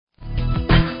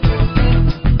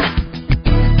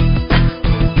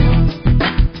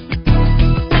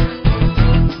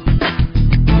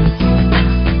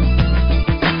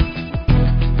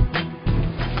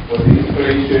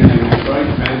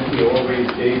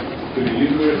to the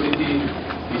university,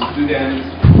 his students,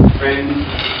 friends,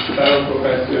 fellow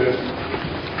professors,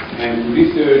 and to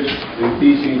research and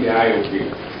teaching the IO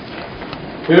field.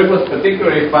 Herb was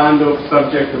particularly fond of the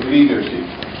subject of leadership.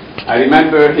 I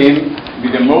remember him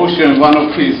with emotion one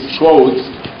of his quotes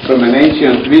from an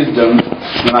ancient wisdom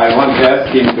when I once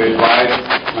asked him for advice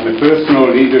on a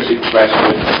personal leadership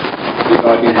question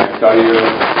regarding my career,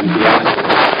 and he answered,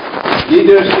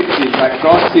 "Leadership is like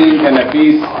crossing an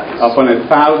abyss upon a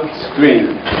taut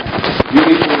string,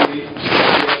 beautifully,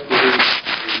 carefully,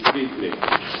 and sweetly."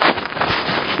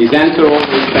 His answer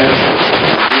always says,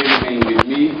 "You remain with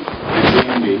me and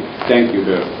with me." Thank you,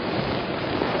 Herb.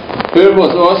 Herb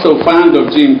was also fond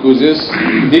of Jim Kouzes'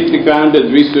 deeply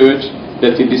grounded research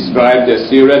that he described as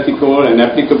theoretical and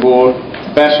applicable,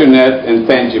 passionate and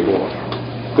tangible.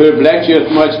 Herb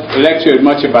lectured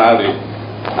much about it.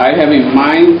 I have in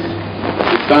mind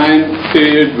the time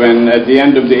period when, at the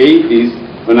end of the 80s,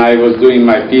 when I was doing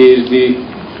my PhD,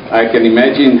 I can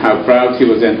imagine how proud he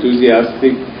was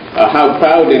enthusiastic, how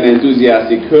proud and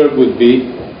enthusiastic Herb would be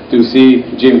to see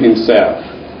Jim himself.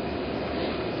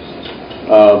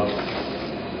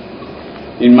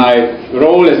 In my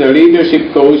role as a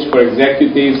leadership coach for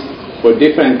executives for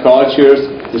different cultures,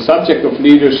 the subject of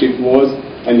leadership was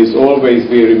and is always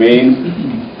will remain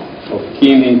of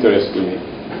keen interest to me.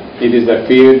 It is a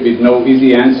field with no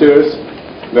easy answers,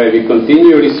 where we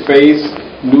continually face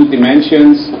new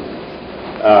dimensions,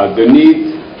 the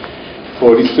need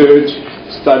for research,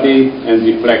 study, and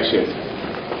reflection.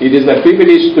 It is a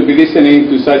privilege to be listening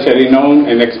to such a renowned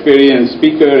and experienced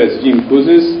speaker as Jim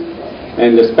Kouzes,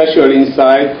 and a special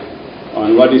insight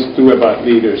on what is true about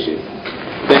leadership.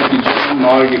 Thank you, John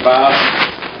Margibar,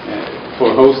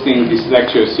 for hosting this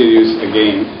lecture series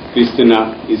again,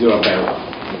 Christina Isolabella.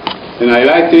 And I'd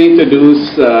like to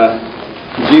introduce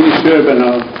Jimmy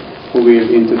Sherbanow, who will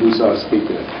introduce our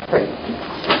speaker. Great.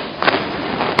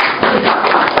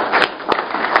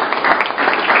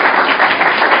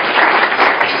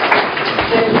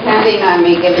 Jim, depending on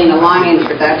me giving a long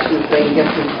introduction so you can get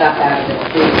some stuff out of it,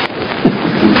 too.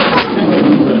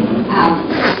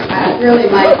 It's really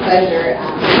my pleasure to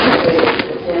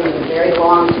Jim in the very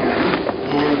long term,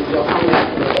 and you'll find out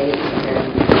from the dates here in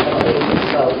the days of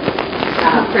both.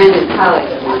 Friend and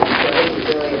colleague of mine, so this is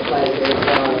really a pleasure as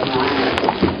well as an honor.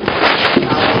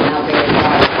 Now very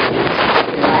proud of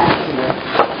last year,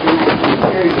 and I'm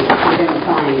sure you're going to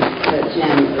find that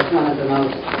Jim is one of the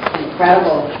most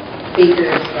incredible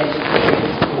speakers,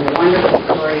 educators, and a wonderful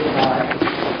storyteller.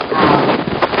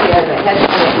 He has a head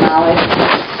full of knowledge.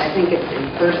 I think it's his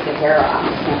first Sahara.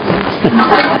 It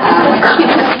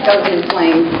just goes in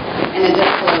flames, and it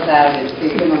just flows out of it, so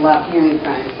you're going to love hearing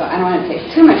from him. So I don't want to take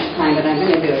too much time, but I'm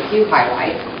going to do a few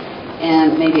highlights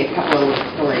and maybe a couple of little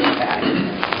stories about it.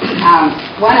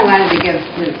 One, I wanted to give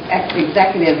his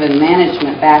executive and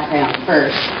management background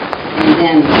first, and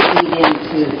then lead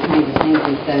into the kinds of things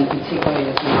he's done, particularly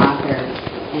as an author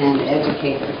and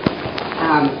educator.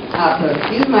 Also,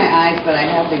 excuse my eyes, but I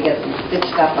have to get them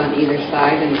stitched up on either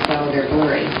side, and so they're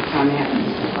blurry. So I'm going to have to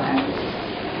use some glasses.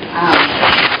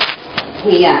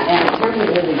 And in terms of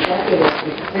his executive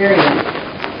experience,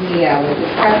 he was the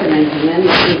president and then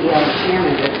the CEO and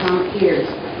chairman of the Tom Peters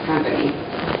Company,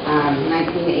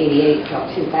 1988 till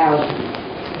 2000.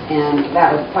 And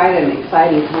that was quite an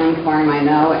exciting time for him, I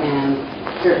know, and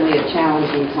certainly a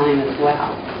challenging time as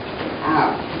well.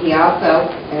 He also,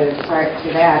 as part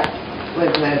to that, was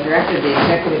the director of the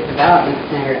Executive Development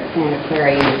Center at Santa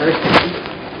Clara University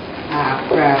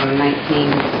from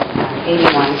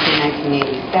 1981 to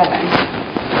 1987.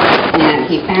 And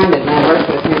he founded, and I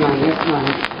worked with him on this one,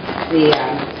 the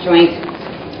Joint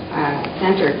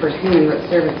Center for Human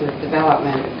Services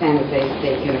Development at San Jose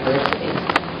State University,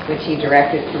 which he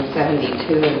directed from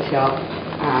 72 until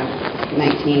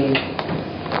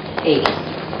 1980.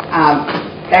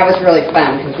 That was really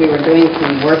fun because we were doing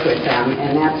some work with them,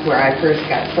 and that's where I first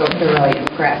got so thoroughly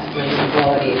impressed with his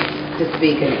ability to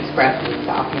speak and express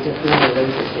himself. He just never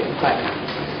loses you, but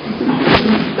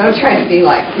don't try to be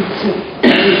like him.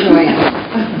 Just enjoy him.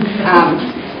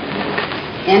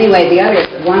 Anyway, the other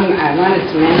one I wanted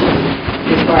to mention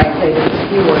before I say just a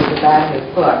few words about his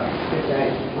book, which I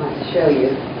want to show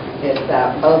you, is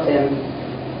both in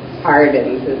hard,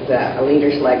 and this is A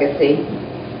Leader's Legacy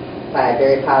by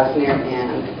Barry Posner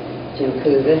and Jim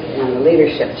Kouzes, and The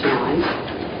Leadership Challenge.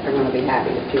 I'm going to be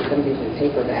happy to see some of these in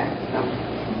paperback. So.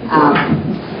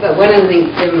 But one of the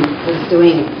things Jim was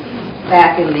doing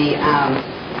back in the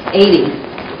 80s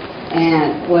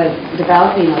and was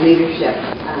developing a leadership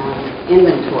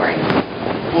inventory.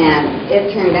 And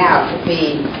it turned out to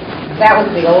be, that was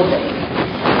the old days.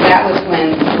 That was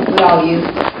when we all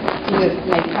used you just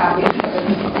make copies of it,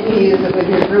 and you use it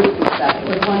with your group and stuff.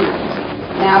 It was wonderful.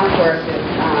 Now, of course,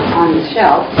 it's on the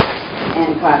shelf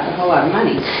and costs a whole lot of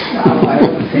money. So I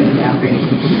wouldn't say it's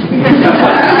outrageous.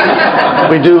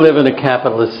 We do live in a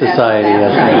capitalist society.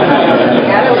 That's right.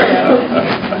 Gotta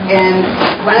live. And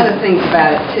one of the things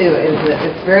about it, too, is that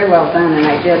it's very well done, and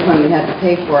I did when we had to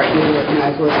pay for it.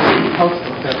 I was working in the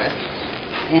Postal Service,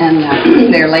 and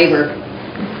their labor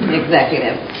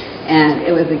executive. And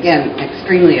it was, again,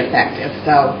 extremely effective.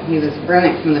 So he was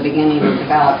brilliant from the beginning of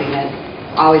developing it,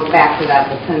 always backed it up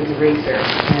with tons of research,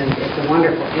 and it's a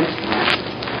wonderful instrument.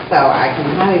 So I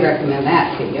can highly recommend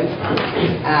that to you.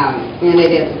 And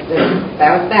it is,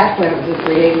 that was back when it was a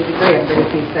 380 degree. Everybody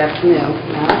thinks that's new. No,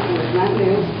 it's not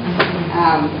new.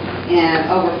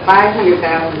 And over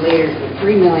 500,000 leaders and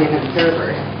 3 million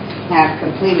observers have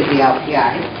completed the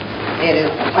LPI. It is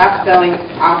the top-selling,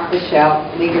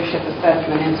 off-the-shelf leadership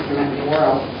assessment instrument in the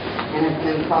world, and it's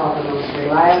been called the most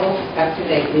reliable,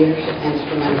 up-to-date leadership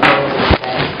instrument available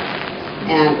today.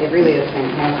 And it really is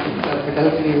fantastic. So for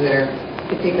those of you that are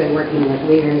particularly working with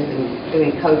leaders and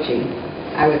doing coaching,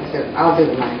 I'll do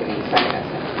the marketing side of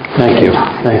it. Thank you.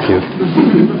 Thank you.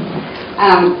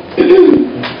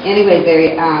 Anyway,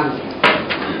 the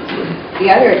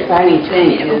other exciting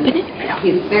thing is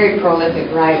he's a very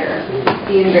prolific writer.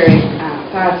 He and Barry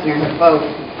Posner have both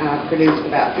produced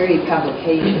about 30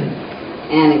 publications,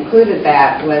 and included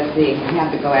that was I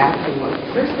have to go after was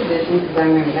the first edition, because I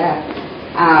remember that,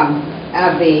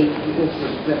 of the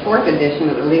fourth edition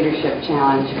of the Leadership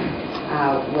Challenge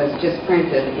was just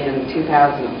printed in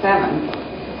 2007.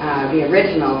 The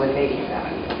original was 87.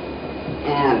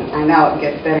 And I know it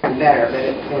gets better and better, but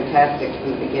it's fantastic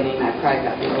from the beginning. I probably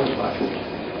got the old book.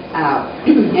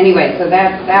 Anyway, so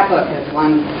that book has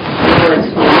won awards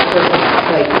from all sorts of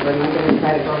places. I'm not going to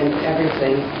try to go into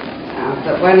everything.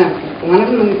 But one of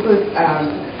them includes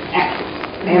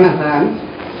Amazon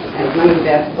as one of the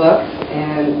best books,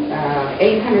 and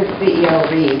 800 CEO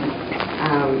Read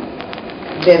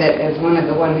did it as one of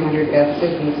the 100 best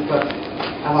business books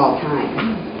of all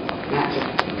time. Not just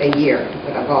a year,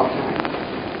 but of all time.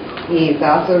 He's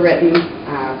also written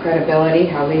Credibility,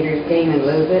 How Leaders Gain and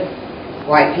Lose It,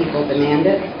 Why People Demand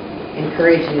It,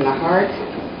 Encouraging the Heart,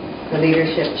 the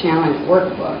Leadership Challenge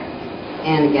Workbook,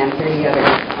 and again, 30 other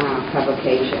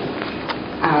publications.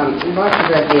 We've also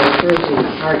read the Encouraging the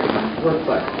Heart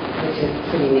Workbook, which is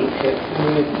pretty neat too. I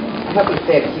hope you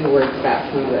say a few words about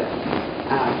some of the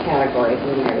categories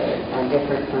in there that are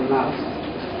different from most.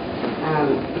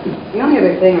 The only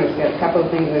other thing was a couple of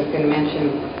things I was going to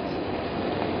mention,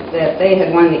 that they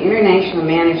had won the International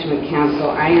Management Council,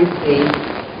 IMC,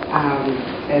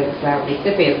 as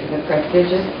recipients of the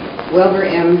prestigious Wilbur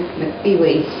M.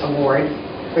 McFeely Award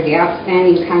for the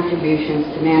outstanding contributions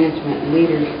to management and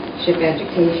leadership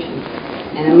education.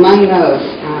 And among those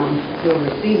who will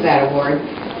receive that award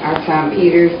are Tom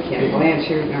Peters, Ken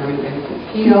Blanchard, Norman Vincent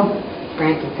Peale,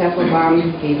 Francis Hesselbaum,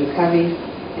 Stephen Covey,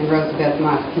 and Rosabeth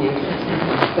Moss Cantor.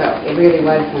 So it really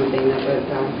was something that was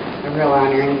a real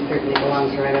honor, and he certainly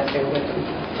belongs right up there with them.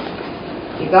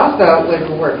 He's also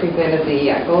presented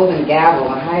the Golden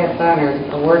Gavel, a highest honor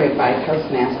awarded by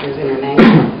Toastmasters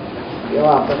International. You'll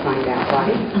also find out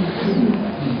why.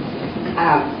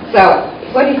 So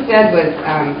what he said was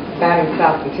about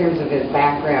himself in terms of his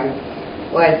background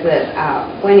was that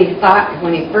when he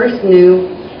first knew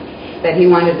that he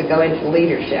wanted to go into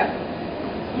leadership,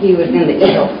 he was in the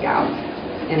Eagle Scouts,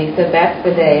 and he said that's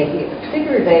the day, a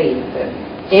particular day, he said,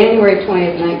 January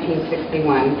 20th,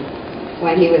 1961,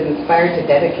 when he was inspired to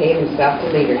dedicate himself to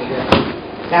leadership.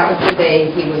 That was the day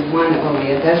he was one of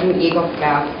only a dozen Eagle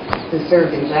Scouts who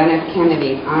served in John F.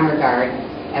 Kennedy's Honor Guard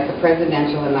at the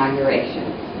presidential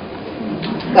inauguration.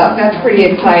 So that's pretty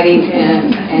exciting,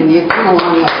 and you've come a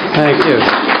long way. Thank you.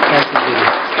 Thank you, Judy.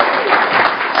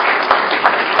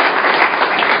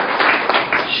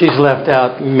 She's left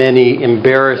out many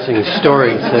embarrassing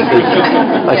stories.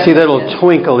 I see that little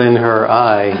twinkle in her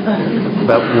eye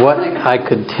about what I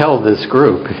could tell this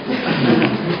group.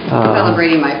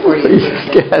 Celebrating my 40th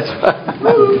birthday. Yes.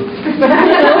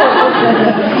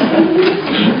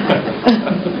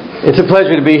 It's a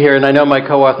pleasure to be here, and I know my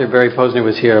co-author Barry Posner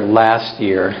was here last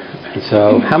year. And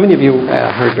so, how many of you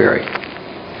heard Barry?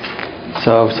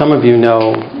 So, some of you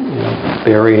know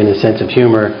Barry and his sense of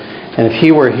humor. And if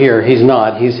he were here, he's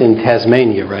not. He's in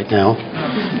Tasmania right now.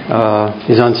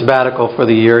 He's on sabbatical for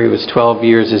the year. He was 12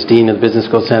 years as Dean of the Business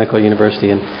School at Santa Clara University.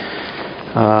 And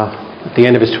at the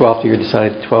end of his 12th year,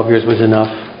 decided 12 years was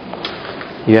enough.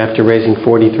 After raising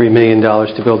 $43 million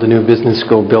to build a new business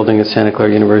school building at Santa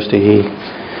Clara University, he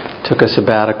took a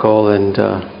sabbatical and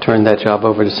turned that job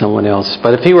over to someone else.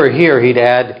 But if he were here, he'd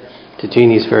add to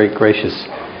Jeannie's very gracious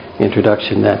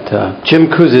introduction that Jim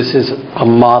Kouzes is a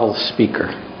model speaker.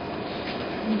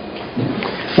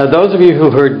 Now, those of you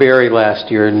who heard Barry last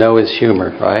year know his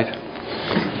humor, right?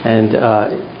 And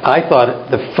I thought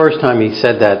the first time he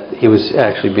said that he was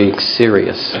actually being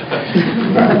serious.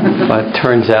 But it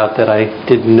turns out that I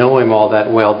didn't know him all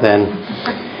that well then.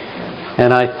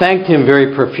 And I thanked him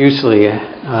very profusely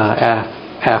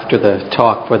after the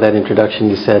talk for that introduction.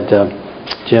 He said,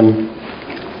 Jim,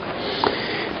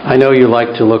 I know you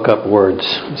like to look up words,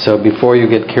 so before you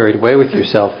get carried away with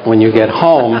yourself, when you get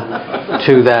home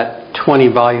to that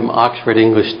 20-volume Oxford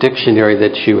English Dictionary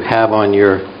that you have on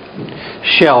your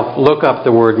shelf, look up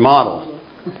the word model.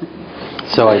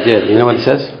 So I did. You know what it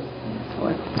says?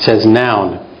 It says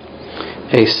noun,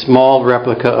 a small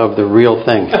replica of the real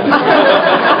thing.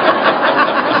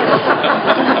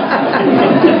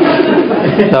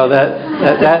 So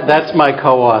that's my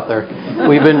co-author.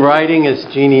 We've been writing, as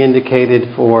Jeannie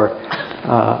indicated, for,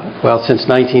 since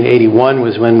 1981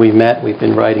 was when we met. We've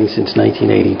been writing since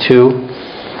 1982.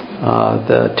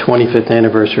 The 25th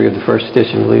anniversary of the first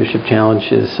edition of Leadership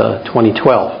Challenge is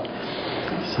 2012.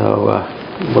 So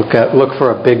look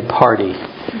for a big party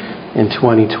in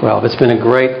 2012. It's been a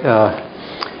great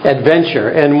adventure.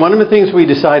 And one of the things we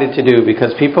decided to do,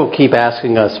 because people keep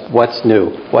asking us, what's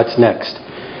new? What's next?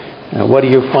 What are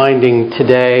you finding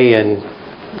today? And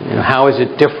how is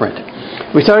it different?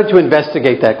 We started to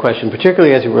investigate that question,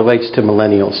 particularly as it relates to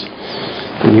millennials.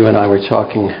 And you and I were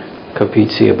talking,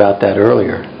 Kouzes, about that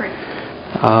earlier.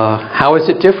 How is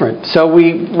it different? So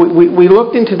we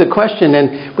looked into the question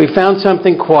and we found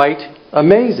something quite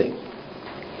amazing.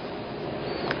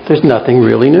 There's nothing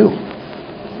really new.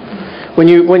 When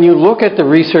you look at the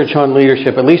research on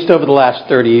leadership, at least over the last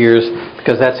 30 years,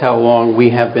 because that's how long we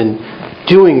have been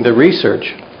doing the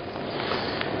research,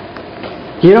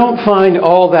 you don't find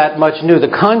all that much new. The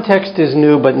context is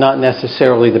new, but not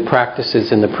necessarily the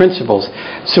practices and the principles.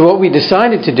 So what we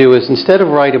decided to do is, instead of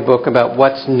write a book about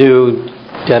what's new,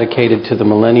 dedicated to the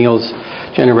millennials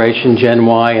generation, Gen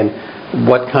Y, and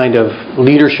what kind of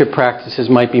leadership practices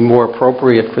might be more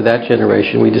appropriate for that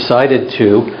generation, we decided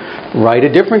to write a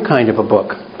different kind of a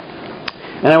book.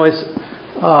 And I was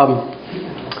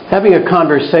having a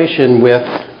conversation with,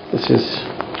 this is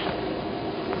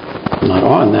not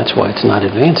on, that's why it's not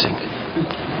advancing,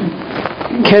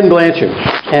 Ken Blanchard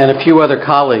and a few other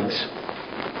colleagues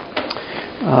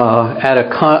at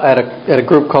a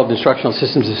group called the Instructional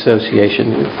Systems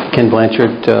Association. Ken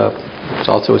Blanchard is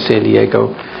also a San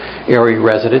Diego area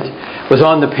resident, was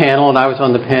on the panel, and I was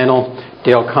on the panel,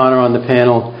 Dale Connor on the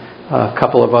panel, a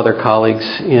couple of other colleagues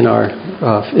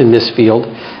in this field.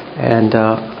 And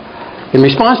in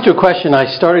response to a question, I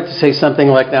started to say something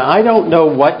like, now, I don't know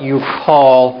what you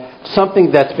call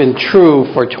something that's been true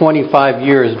for 25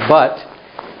 years, but,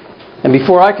 and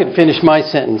before I could finish my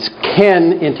sentence,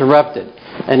 Ken interrupted.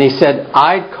 And he said,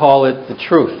 I'd call it the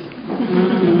truth.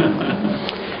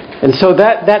 And so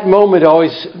that moment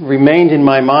always remained in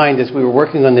my mind as we were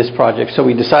working on this project. So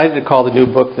we decided to call the new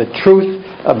book The Truth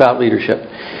About Leadership.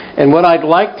 And what I'd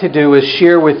like to do is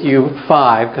share with you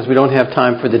 5, because we don't have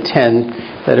time for the 10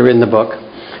 that are in the book,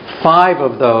 5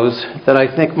 of those that I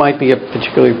think might be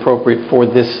particularly appropriate for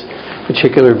this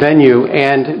particular venue,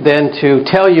 and then to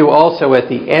tell you also at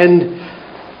the end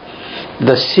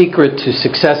the secret to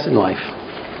success in life.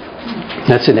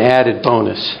 That's an added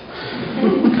bonus.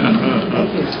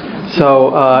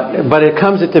 So, but it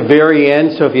comes at the very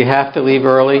end, so if you have to leave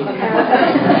early,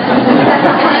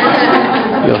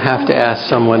 you'll have to ask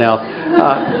someone else.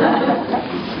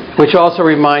 Which also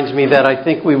reminds me that I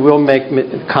think we will make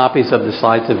copies of the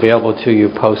slides available to you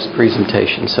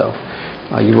post-presentation, so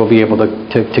you will be able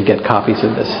to get copies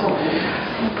of this.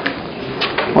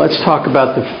 Let's talk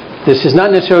about this is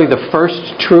not necessarily the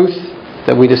first truth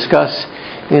that we discuss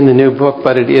in the new book,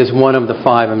 but it is one of the 5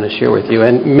 I'm going to share with you.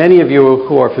 And many of you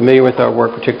who are familiar with our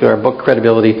work, particularly our book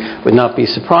Credibility, would not be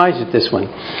surprised at this one.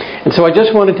 And so I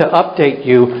just wanted to update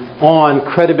you on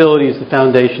credibility as the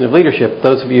foundation of leadership.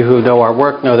 Those of you who know our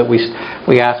work know that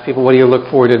we ask people, what do you look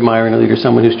for to admire in a leader?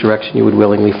 Someone whose direction you would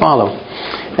willingly follow.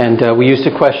 And we used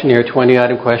a questionnaire,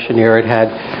 20-item questionnaire. It had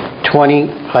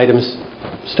 20 items,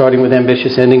 starting with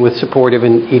ambitious, ending with supportive,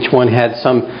 and each one had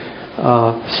some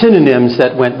synonyms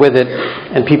that went with it,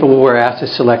 and people were asked to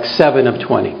select 7 of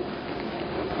 20.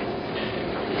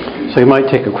 So you might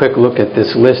take a quick look at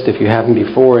this list if you haven't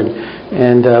before,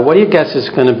 and what do you guess is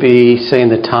going to be, say, in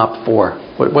the top 4?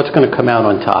 What's going to come out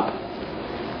on top?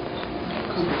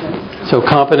 So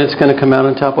competence is going to come out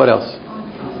on top. What else?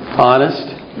 Honest.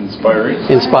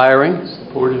 Inspiring.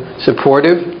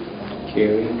 Supportive.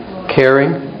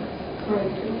 Caring.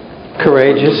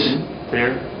 Courageous.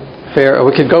 fair.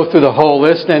 We could go through the whole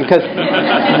list then, because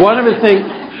one of the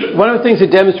things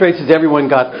it demonstrates is every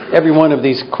one of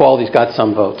these qualities got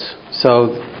some votes.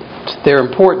 So they're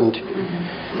important.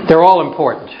 They're all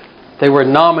important. They were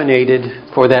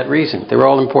nominated for that reason. They were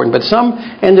all important. But some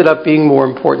ended up being more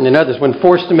important than others. When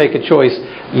forced to make a choice,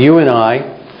 you and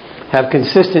I have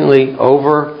consistently,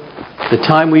 over the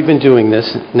time we've been doing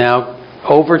this, now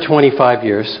over 25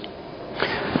 years,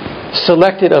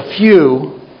 selected a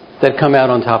few that come out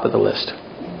on top of the list.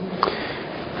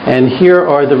 And here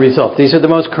are the results. These are the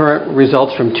most current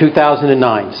results from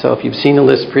 2009. So if you've seen the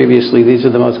list previously, these are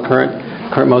the most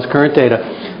current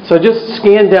data. So just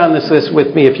scan down this list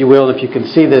with me, if you will, if you can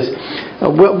see this.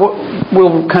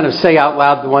 We'll kind of say out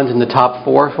loud the ones in the top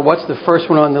four. So what's the first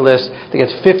one on the list that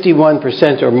gets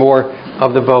 51% or more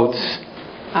of the votes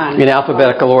in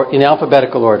alphabetical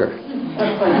order?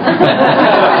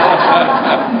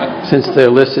 Since the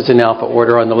list is in alpha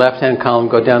order, on the left-hand column,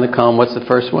 go down the column. What's the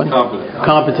first one?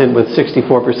 Competent with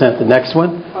 64%. The next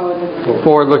one?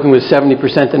 Forward-looking with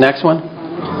 70%. The next one?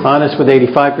 Honest with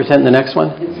 85%. The next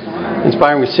one?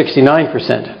 Inspiring with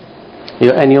 69%.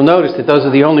 And you'll notice that those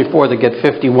are the only four that get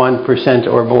 51%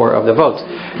 or more of the votes.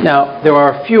 Now, there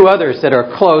are a few others that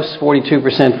are close,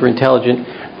 42% for intelligent,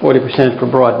 40% for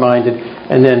broad-minded,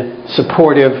 and then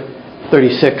supportive,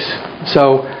 36.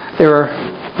 So there are,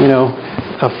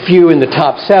 a few in the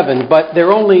top 7, but there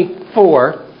are only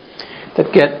 4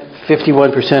 that get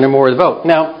 51% or more of the vote.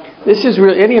 Now, this is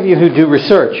really, any of you who do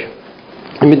research,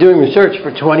 I've been doing research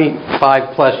for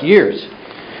 25 plus years,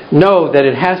 know that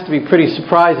it has to be pretty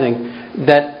surprising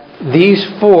that these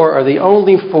 4 are the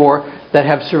only 4 that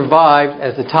have survived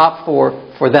as the top 4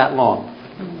 for that long.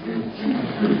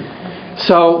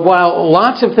 So while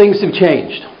lots of things have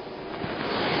changed,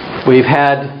 we've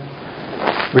had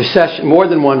recession, more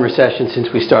than one recession since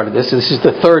we started this. So this is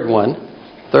the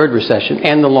third recession,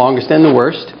 and the longest and the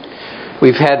worst.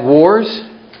 We've had wars.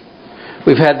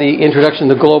 We've had the introduction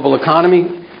of the global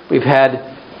economy. We've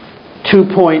had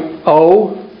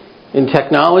 2.0 in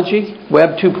technology,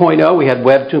 Web 2.0. We had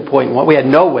Web 2.1. We had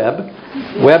no Web.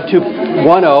 Web 2.10,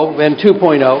 Web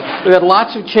 2.0. We've had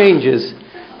lots of changes,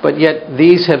 but yet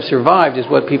these have survived is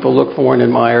what people look for and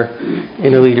admire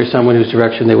in a leader, someone whose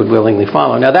direction they would willingly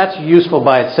follow. Now that's useful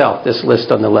by itself, this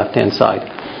list on the left-hand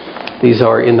side. These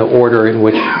are in the order in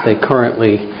which they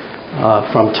currently,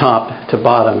 from top to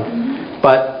bottom.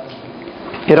 But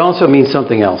it also means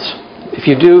something else. If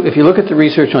you look at the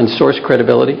research on source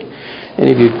credibility,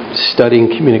 any of you studying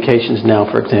communications now,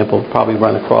 for example, probably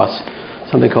run across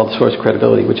something called source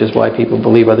credibility, which is why people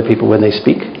believe other people when they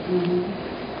speak,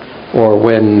 or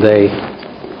when they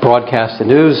broadcast the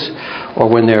news, or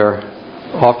when they're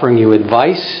offering you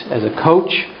advice as a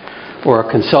coach or a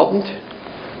consultant.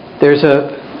 There's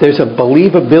a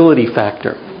believability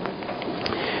factor.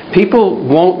 People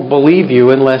won't believe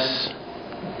you unless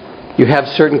you have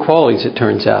certain qualities, it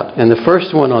turns out. And the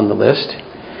first one on the list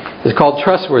is called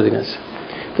trustworthiness.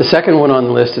 The second one on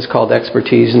the list is called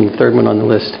expertise, and the third one on the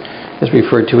list is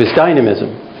referred to as dynamism.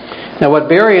 Now, what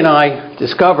Barry and I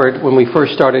discovered when we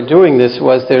first started doing this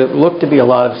was there looked to be a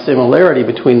lot of similarity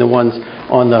between the ones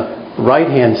on the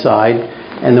right-hand side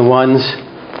and the ones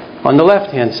on the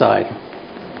left-hand side.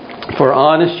 For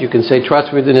honest, you can say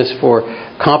trustworthiness. For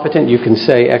competent, you can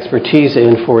say expertise.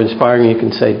 And for inspiring, you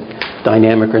can say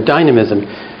dynamic or dynamism.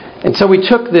 And so we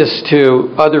took this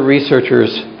to other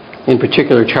researchers. In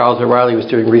particular, Charles O'Reilly was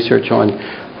doing research on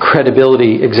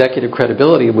credibility, executive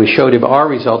credibility. We showed him our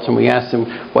results and we asked him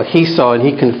what he saw, and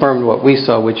he confirmed what we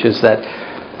saw, which is that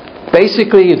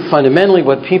basically and fundamentally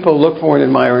what people look for and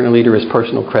admire in a leader is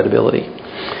personal credibility.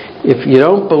 If you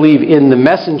don't believe in the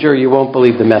messenger, you won't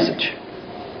believe the message.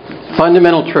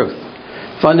 Fundamental truth.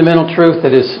 Fundamental truth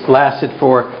that has lasted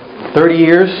for 30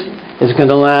 years is going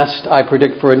to last, I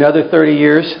predict, for another 30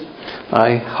 years.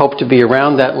 I hope to be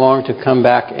around that long to come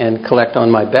back and collect on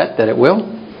my bet that it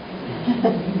will.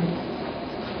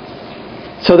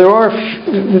 So there are,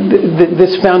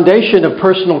 this foundation of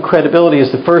personal credibility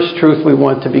is the first truth we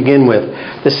want to begin with.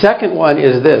 The second one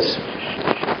is this.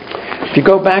 If you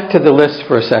go back to the list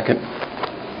for a second,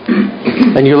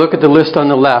 and you look at the list on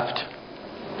the left,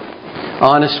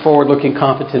 honest, forward-looking,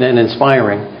 competent, and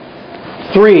inspiring,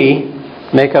 3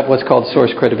 make up what's called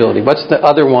source credibility. What's the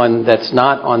other one that's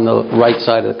not on the right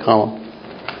side of the column?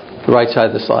 The right side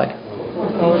of the slide?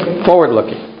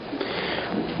 Forward-looking.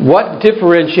 What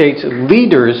differentiates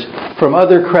leaders from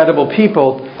other credible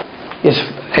people is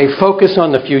a focus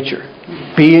on the future.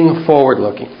 Being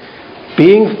forward-looking.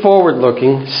 Being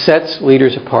forward-looking sets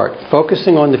leaders apart.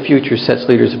 Focusing on the future sets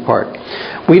leaders apart.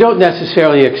 We don't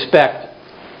necessarily expect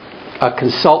a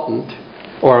consultant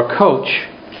or a coach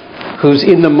who's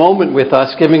in the moment with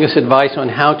us, giving us advice on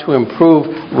how to improve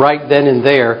right then and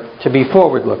there to be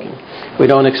forward-looking. We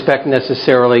don't expect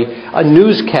necessarily a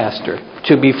newscaster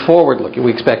to be forward-looking.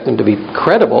 We expect them to be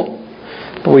credible,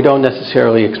 but we don't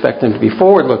necessarily expect them to be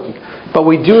forward-looking. But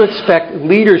we do expect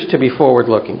leaders to be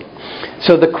forward-looking.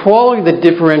 So the quality that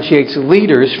differentiates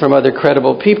leaders from other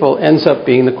credible people ends up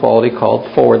being the quality called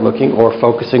forward-looking, or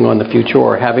focusing on the future,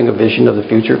 or having a vision of the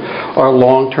future, or a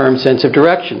long-term sense of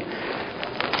direction.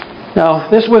 Now,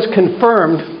 this was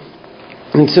confirmed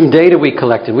in some data we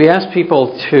collected. We asked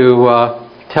people to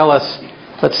tell us,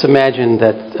 let's imagine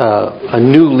that a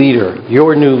new leader,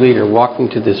 your new leader, walked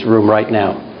into this room right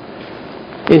now,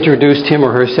 introduced him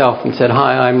or herself and said,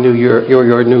 "Hi, I'm you're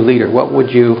your new leader." What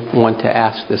would you want to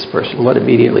ask this person? What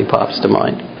immediately pops to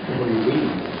mind?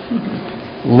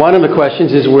 One of the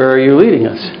questions is, where are you leading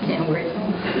us?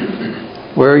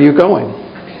 Where are you going?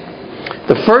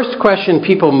 The first question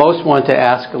people most want to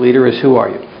ask a leader is, who are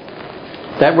you?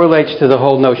 That relates to the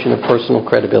whole notion of personal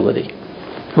credibility.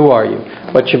 Who are you?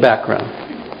 What's your background?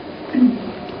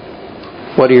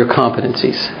 What are your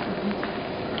competencies?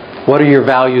 What are your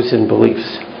values and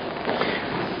beliefs?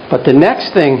 But the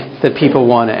next thing that people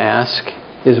want to ask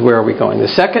is, where are we going? The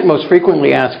second most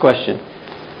frequently asked question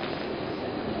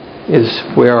is,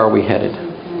 where are we headed?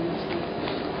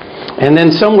 And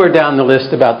then somewhere down the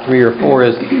list, about 3 or 4,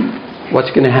 is, what's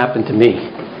going to happen to me?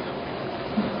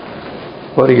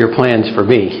 What are your plans for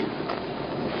me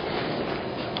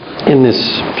in this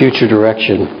future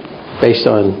direction based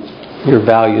on your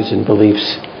values and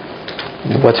beliefs?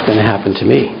 What's going to happen to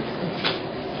me?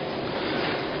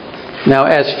 Now,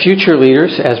 as future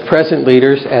leaders, as present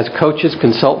leaders, as coaches,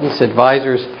 consultants,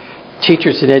 advisors,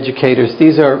 teachers and educators,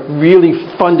 these are really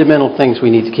fundamental things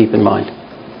we need to keep in mind.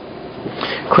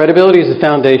 Credibility is the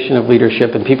foundation of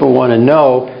leadership, and people want to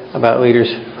know about leaders.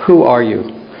 Who are you?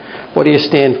 What do you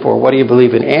stand for? What do you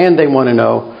believe in? And they want to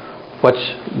know,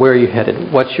 where are you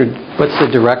headed? What's the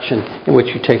direction in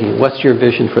which you're taking? What's your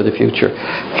vision for the future?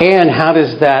 And how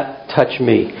does that touch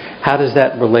me? How does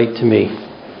that relate to me?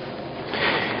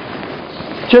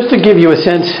 Just to give you a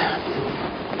sense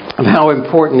of how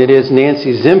important it is,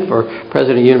 Nancy Zimpher,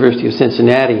 president of the University of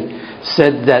Cincinnati,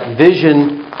 said that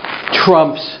vision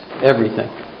trumps everything.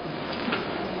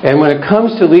 And when it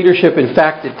comes to leadership, in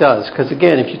fact, it does. Because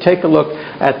again, if you take a look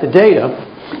at the data,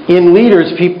 in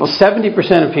leaders,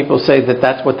 70% of people say that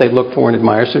that's what they look for and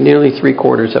admire, so nearly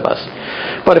 3/4 of us.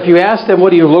 But if you ask them, what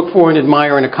do you look for and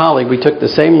admire in a colleague, we took the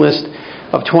same list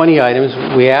of 20 items.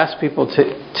 We asked people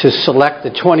to select the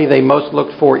 20 they most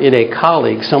looked for in a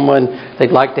colleague, someone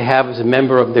they'd like to have as a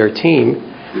member of their team,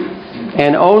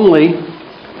 and only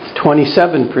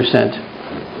 27%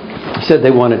 said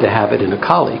they wanted to have it in a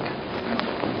colleague.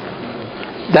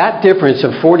 That difference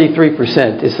of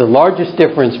 43% is the largest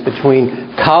difference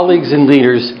between colleagues and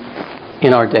leaders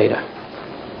in our data.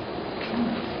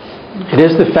 It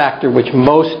is the factor which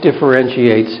most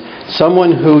differentiates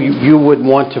someone who you would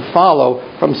want to follow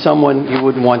from someone you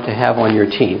would want to have on your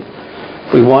team.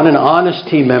 We want an honest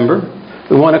team member.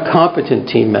 We want a competent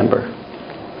team member.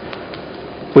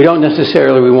 We don't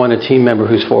necessarily want a team member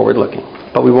who's forward-looking,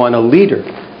 but we want a leader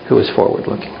who is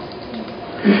forward-looking.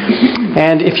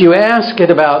 And if you ask it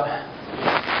about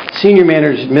senior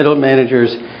managers, middle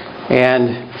managers,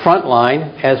 and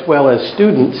frontline, as well as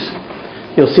students,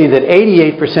 you'll see that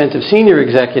 88% of senior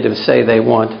executives say they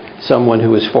want someone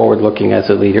who is forward-looking as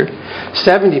a leader.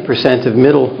 70% of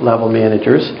middle-level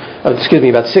managers, about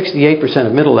 68%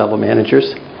 of middle-level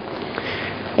managers,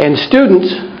 and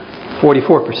students,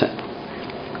 44%,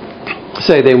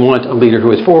 say they want a leader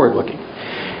who is forward-looking.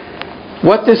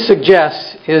 What this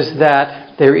suggests is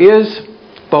that there is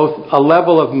both a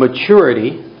level of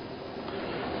maturity,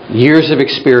 years of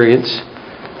experience,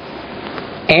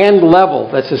 and level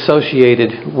that's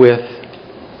associated with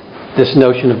this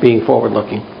notion of being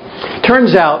forward-looking.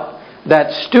 Turns out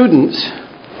that students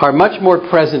are much more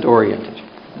present-oriented.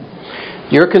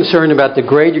 You're concerned about the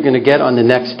grade you're going to get on the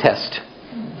next test.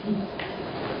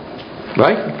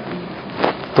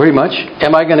 Right? Pretty much.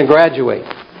 Am I going to graduate?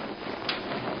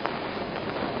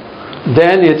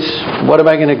 Then it's,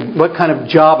 what kind of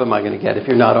job am I going to get if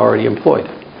you're not already employed?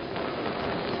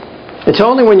 It's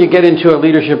only when you get into a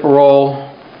leadership role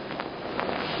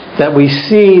that we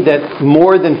see that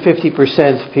more than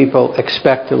 50% of people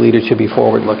expect a leader to be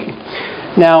forward-looking.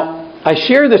 Now, I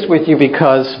share this with you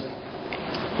because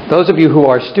those of you who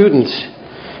are students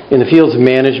in the fields of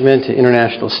management,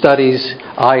 international studies,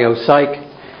 IO Psych,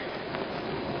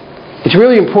 it's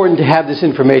really important to have this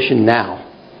information now.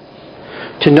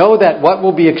 To know that what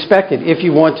will be expected if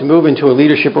you want to move into a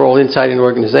leadership role inside an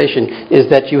organization is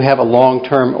that you have a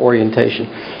long-term orientation.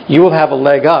 You will have a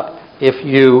leg up if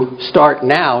you start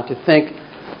now to think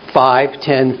 5,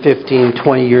 10, 15,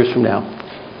 20 years from now?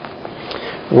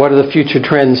 What are the future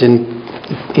trends in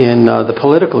the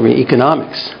political arena,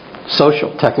 economics,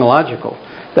 social, technological,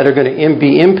 that are going to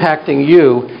be impacting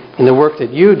you in the work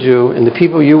that you do and the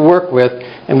people you work with,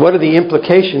 and what are the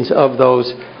implications of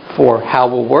those for how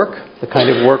we'll work, the kind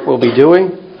of work we'll be doing,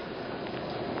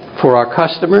 for our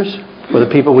customers, for the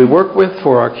people we work with,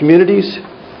 for our communities,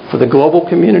 for the global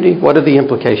community? What are the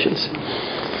implications?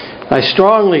 I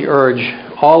strongly urge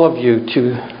all of you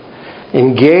to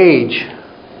engage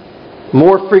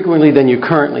more frequently than you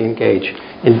currently engage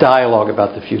in dialogue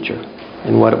about the future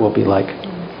and what it will be like,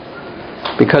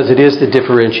 because it is the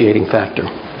differentiating factor.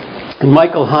 And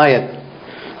Michael Hyatt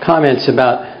comments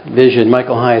about vision.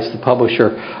 Michael Hyatt's the publisher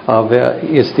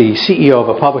is the CEO of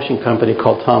a publishing company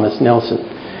called Thomas Nelson.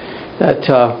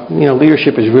 That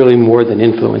leadership is really more than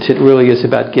influence. It really is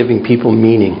about giving people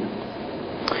meaning.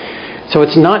 So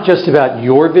it's not just about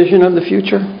your vision of the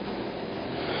future.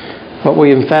 But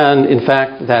we have found, in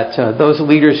fact, that those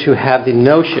leaders who have the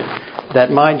notion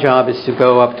that my job is to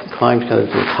go up, climb to the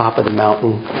top of the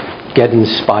mountain, get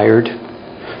inspired,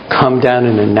 come down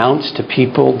and announce to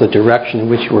people the direction in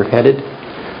which we're headed,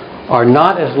 are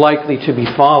not as likely to be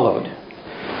followed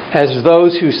as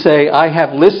those who say, I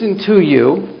have listened to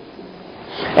you,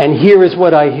 and here is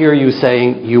what I hear you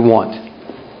saying you want.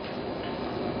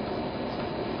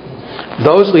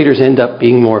 Those leaders end up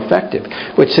being more effective,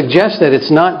 which suggests that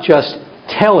it's not just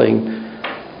telling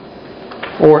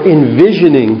or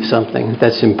envisioning something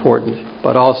that's important,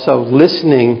 but also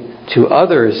listening to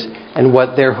others and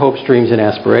what their hopes, dreams, and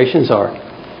aspirations are.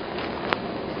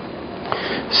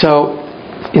 So,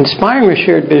 inspiring a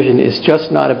shared vision is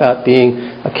just not about being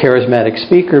a charismatic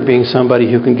speaker, being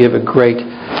somebody who can give a great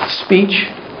speech.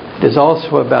 It is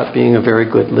also about being a very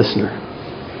good listener.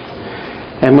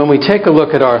 And when we take a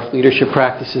look at our leadership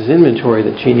practices inventory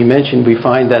that Jeannie mentioned, we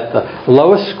find that the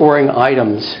lowest scoring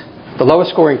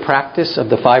practice of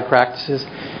the 5 practices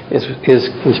is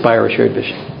inspire a shared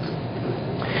vision.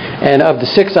 And of the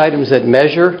 6 items that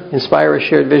measure inspire a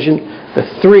shared vision, the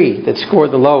 3 that score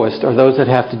the lowest are those that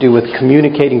have to do with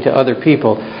communicating to other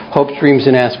people hopes, dreams,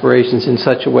 and aspirations in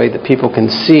such a way that people can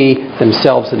see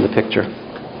themselves in the picture.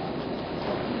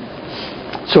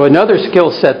 So another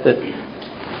skill set that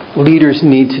leaders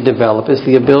need to develop is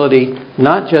the ability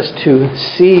not just to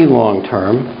see long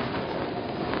term,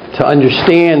 to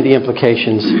understand the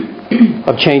implications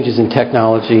of changes in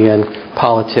technology and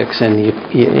politics and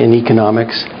in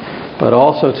economics, but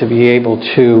also to be able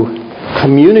to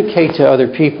communicate to other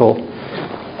people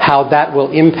how that will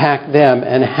impact them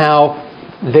and how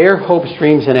their hopes,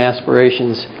 dreams, and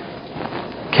aspirations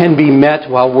can be met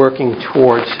while working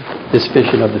towards this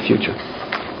vision of the future.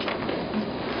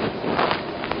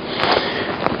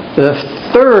 The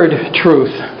third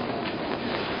truth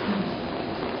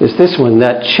is this one,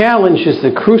 that challenge is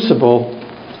the crucible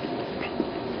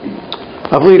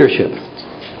of leadership.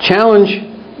 Challenge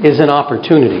is an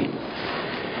opportunity.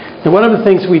 And one of the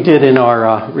things we did in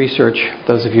our research,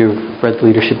 those of you who've read the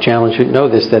Leadership Challenge should know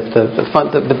this, that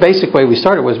the basic way we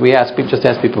started was we just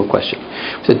asked people a question.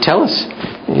 We said, tell us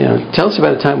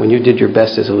about a time when you did your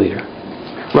best as a leader.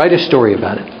 Write a story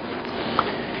about it.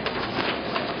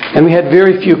 And we had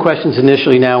very few questions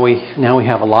initially. Now we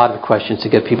have a lot of questions to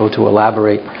get people to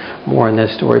elaborate more on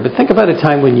this story. But think about a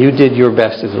time when you did your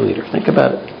best as a leader. Think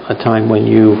about a time when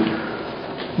you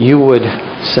would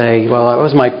say, well, that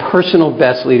was my personal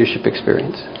best leadership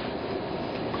experience.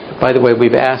 By the way,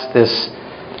 we've asked this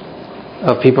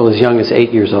of people as young as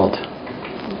 8 years old.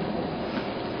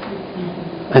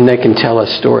 And they can tell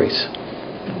us stories.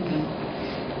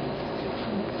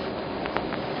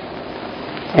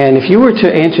 And if you were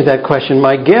to answer that question,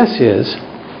 my guess is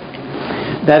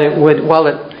that it would, while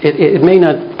it may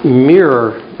not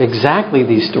mirror exactly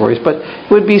these stories, but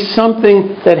it would be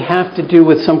something that have to do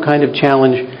with some kind of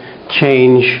challenge,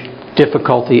 change,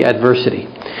 difficulty, adversity.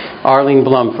 Arlene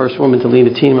Blum, first woman to lead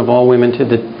a team of all women to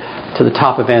the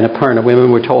top of Annapurna.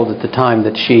 Women were told at the time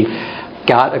that she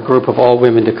got a group of all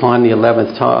women to climb the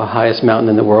 11th highest mountain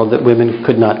in the world, that women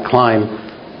could not climb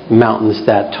mountains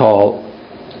that tall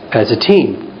as a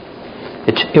team.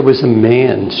 It was a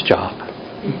man's job.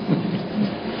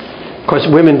 Of course,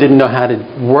 women didn't know how to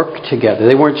work together.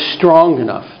 They weren't strong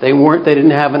enough. They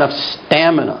didn't have enough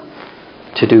stamina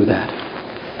to do that.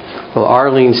 Well,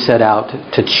 Arlene set out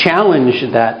to challenge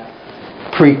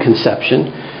that preconception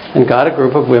and got a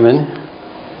group of women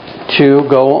to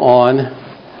go on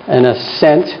an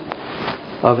ascent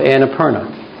of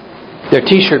Annapurna. Their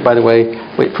T-shirt, by the way,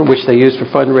 for which they used for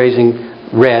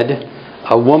fundraising, read,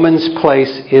 "A woman's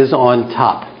place is on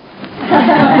top."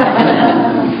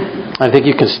 I think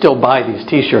you can still buy these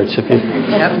T-shirts if you...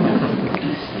 Yep.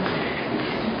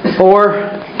 Or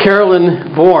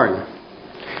Carolyn Bourne,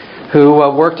 who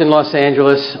worked in Los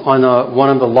Angeles on one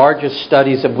of the largest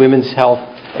studies of women's health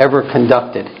ever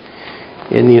conducted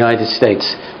in the United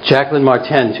States. Jacqueline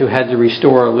Martens, who had to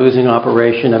restore a losing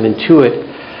operation of Intuit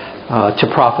to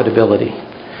profitability.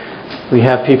 We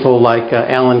have people like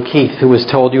Alan Keith, who was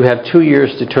told, you have 2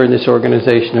 years to turn this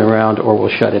organization around or we'll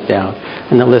shut it down.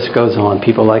 And the list goes on.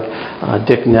 People like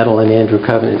Dick Nettle and Andrew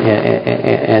Covenant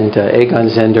and Egon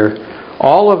Zender.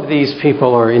 All of these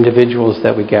people are individuals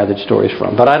that we gathered stories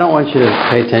from. But I don't want you to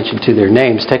pay attention to their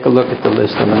names. Take a look at the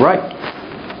list on the right.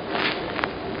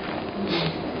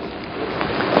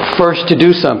 First to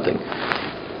do something.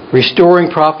 Restoring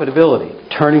profitability.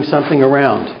 Turning something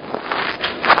around.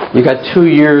 You got 2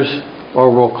 years or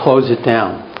we'll close it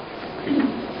down.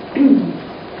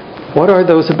 What are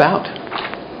those about?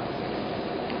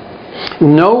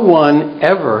 No one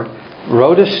ever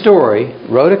wrote a story,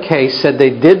 wrote a case, said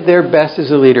they did their best as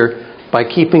a leader by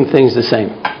keeping things the same.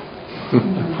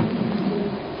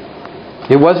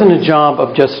 It wasn't a job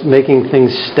of just making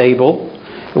things stable.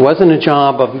 It wasn't a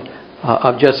job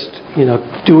of just,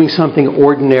 doing something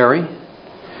ordinary.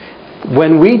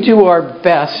 When we do our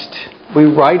best, we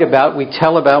write about, we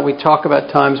tell about, we talk about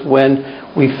times when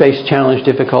we face challenge,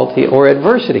 difficulty, or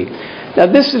adversity. Now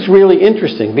this is really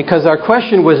interesting because our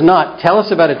question was not, tell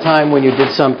us about a time when you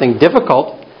did something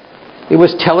difficult. It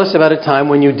was, tell us about a time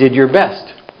when you did your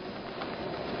best.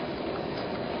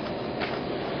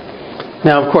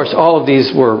 Now, of course, all of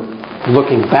these were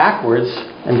looking backwards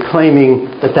and claiming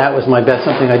that that was my best,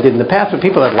 something I did in the past. But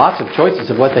people had lots of choices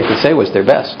of what they could say was their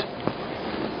best.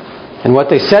 And what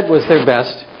they said was their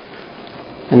best.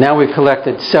 And now we've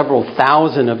collected several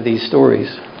thousand of these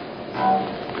stories.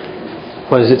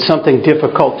 Was it something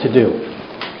difficult to do?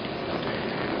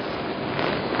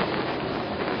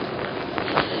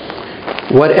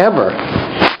 Whatever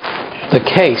the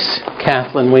case,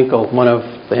 Kathleen Winkle, one of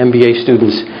the MBA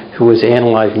students who was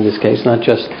analyzing this case, not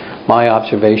just my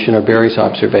observation or Barry's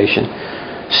observation,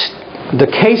 the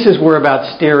cases were about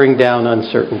staring down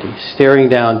uncertainty, staring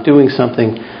down, doing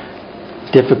something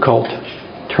difficult,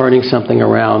 turning something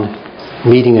around,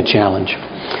 meeting a challenge.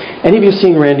 Any of you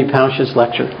seen Randy Pausch's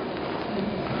lecture?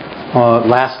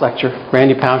 Last lecture.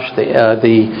 Randy Pausch,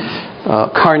 the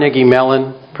Carnegie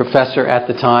Mellon professor at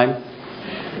the time,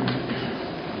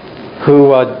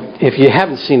 who, if you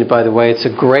haven't seen it, by the way, it's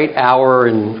a great hour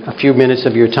and a few minutes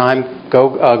of your time.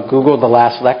 Go Google the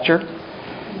last lecture,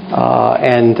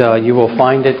 and you will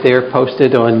find it there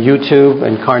posted on YouTube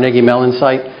and Carnegie Mellon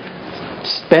site.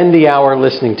 Spend the hour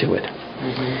listening to it.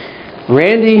 Mm-hmm.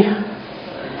 Randy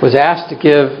was asked to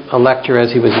give a lecture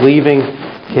as he was leaving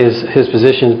his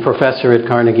position as professor at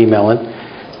Carnegie Mellon.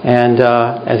 And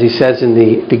as he says in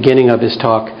the beginning of his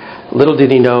talk, little did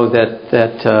he know that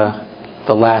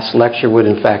the last lecture would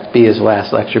in fact be his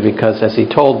last lecture, because as he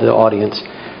told the audience,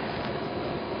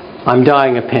 I'm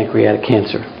dying of pancreatic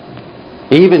cancer.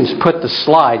 He even put the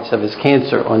slides of his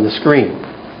cancer on the screen.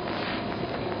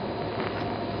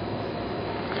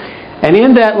 And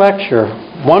in that lecture,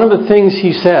 one of the things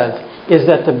he said is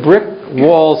that the brick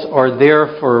walls are there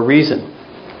for a reason.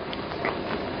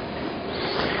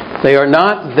 They are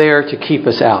not there to keep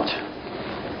us out.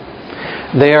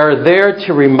 They are there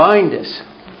to remind us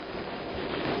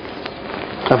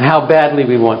of how badly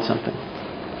we want something.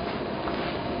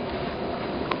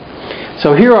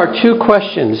 So here are two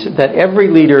questions that every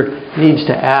leader needs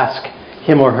to ask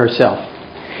him or herself.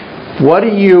 What do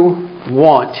you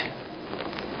want?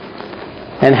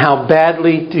 And how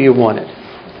badly do you want it?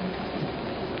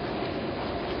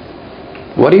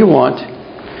 What do you want?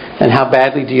 And how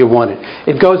badly do you want it?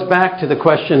 It goes back to the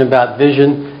question about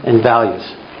vision and values.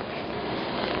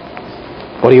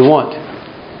 What do you want?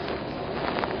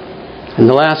 And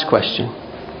the last question,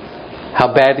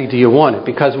 how badly do you want it?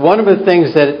 Because one of the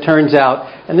things that it turns out,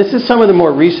 and this is some of the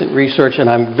more recent research, and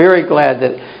I'm very glad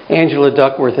that Angela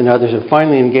Duckworth and others are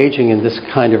finally engaging in this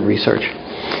kind of research,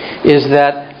 is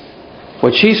that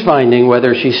what she's finding,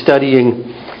 whether she's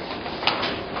studying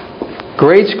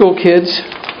grade school kids,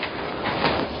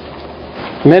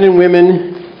 men and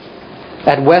women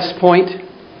at West Point,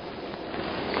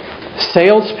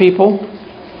 salespeople,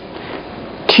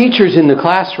 teachers in the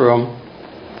classroom,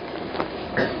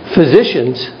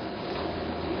 physicians,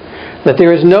 that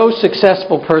there is no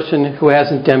successful person who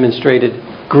hasn't demonstrated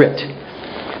grit.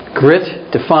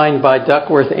 Grit, defined by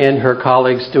Duckworth and her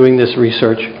colleagues doing this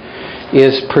research,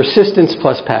 is persistence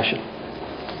plus passion.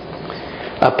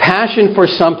 A passion for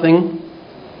something,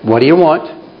 what do you want?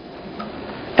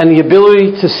 And the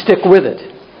ability to stick with it.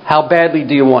 How badly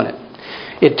do you want it?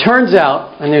 It turns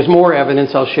out, and there's more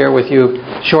evidence I'll share with you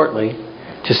shortly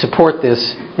to support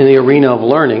this in the arena of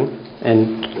learning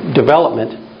and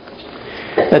development,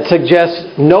 that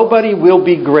suggests nobody will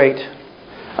be great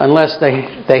unless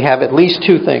they have at least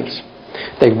two things.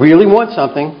 They really want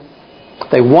something,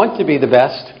 they want to be the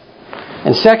best,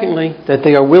 and secondly, that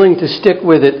they are willing to stick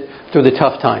with it through the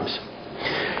tough times.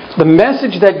 The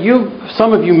message that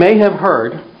some of you may have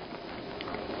heard,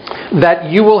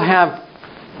 that you will have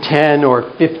 10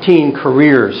 or 15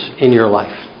 careers in your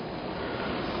life.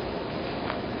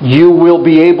 You will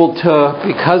be able to,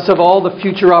 because of all the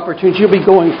future opportunities, you'll be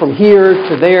going from here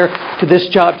to there, to this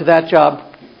job, to that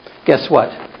job. Guess what?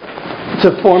 It's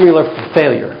a formula for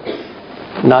failure,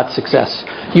 not success.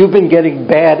 You've been getting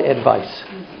bad advice.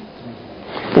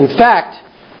 In fact,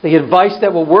 the advice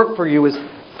that will work for you is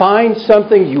find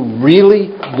something you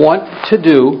really want to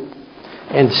do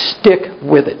and stick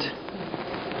with it.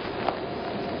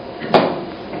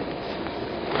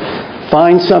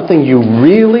 Find something you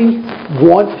really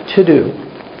want to do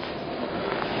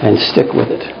and stick with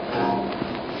it.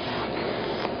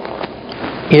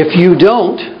 If you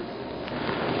don't,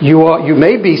 you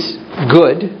may be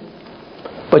good,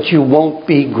 but you won't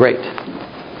be great.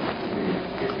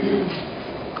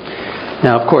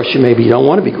 Now, of course, maybe you don't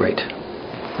want to be great.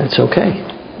 That's okay.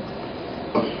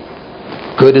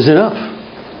 Good is enough.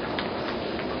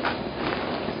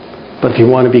 But if you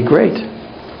want to be great,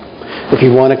 if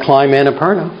you want to climb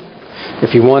Annapurna,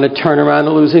 if you want to turn around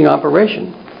a losing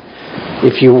operation,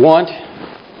 if you want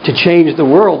to change the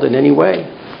world in any way,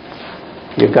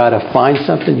 you've got to find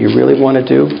something you really want to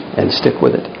do and stick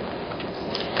with it.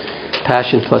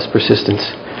 Passion plus persistence.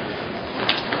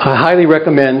 I highly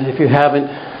recommend, if you haven't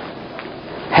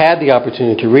had the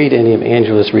opportunity to read any of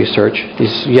Angela's research,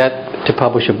 she's yet to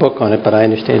publish a book on it, but I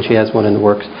understand she has one in the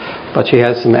works. But she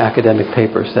has some academic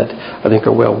papers that I think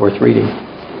are well worth reading.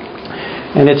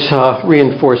 And it's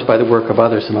reinforced by the work of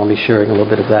others, and I'll be sharing a little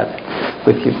bit of that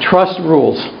with you. Trust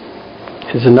rules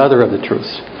is another of the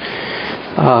truths.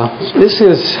 This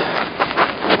is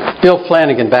Bill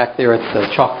Flanagan back there at the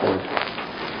chalkboard.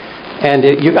 And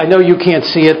I know you can't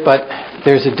see it, but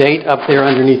there's a date up there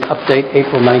underneath, update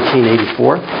April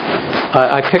 1984.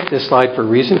 I picked this slide for a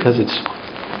reason, because it's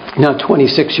now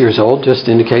 26 years old, just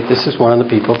to indicate this is one of the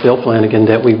people, Bill Flanagan,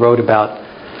 that we wrote about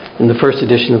in the first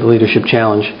edition of the Leadership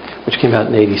Challenge, which came out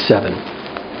in 87.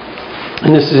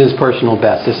 And this is his personal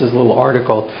best. This is a little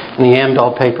article in the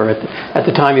Amdahl paper. At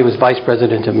the time, he was Vice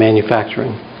President of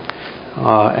Manufacturing.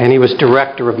 And he was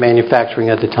Director of Manufacturing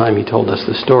at the time he told us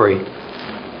the story.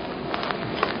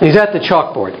 And he's at the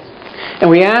chalkboard. And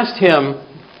we asked him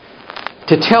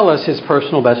to tell us his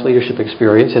personal best leadership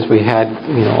experience, as we had,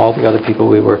 all the other people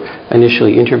we were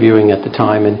initially interviewing at the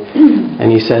time.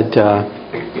 And he said,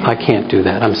 I can't do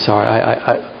that. I'm sorry.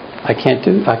 I can't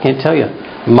tell you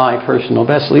my personal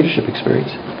best leadership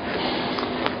experience.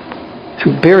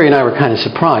 So Barry and I were kind of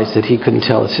surprised that he couldn't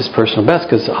tell us his personal best,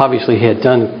 because obviously he had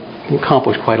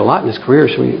accomplished quite a lot in his career.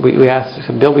 So we asked,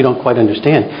 Bill, we don't quite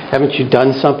understand. Haven't you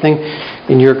done something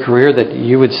in your career that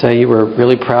you would say you were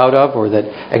really proud of, or that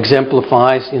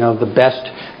exemplifies, the best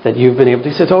that you've been able to?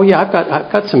 He says, oh yeah, I've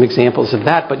got some examples of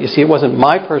that, but you see, it wasn't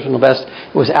my personal best.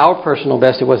 It was our personal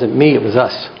best. It wasn't me. It was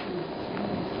us.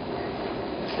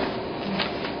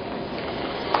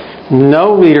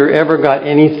 No leader ever got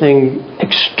anything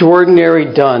extraordinary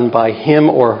done by him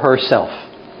or herself.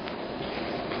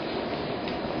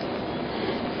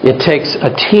 It takes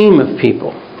a team of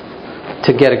people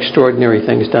to get extraordinary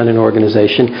things done in an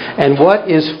organization. And what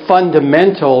is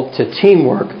fundamental to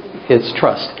teamwork is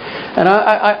trust. And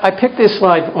I picked this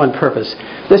slide on purpose.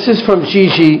 This is from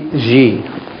Gigi Ji,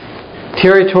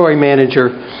 Territory Manager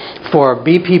for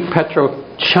BP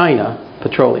PetroChina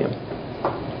Petroleum.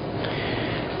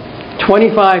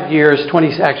 25 years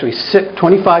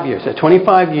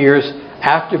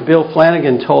after Bill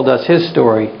Flanagan told us his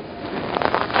story,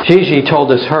 Gigi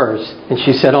told us hers, and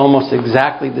she said almost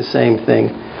exactly the same thing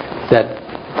that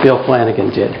Bill Flanagan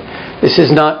did. This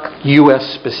is not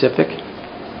U.S. specific.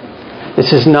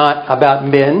 This is not about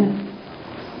men.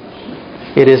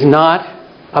 It is not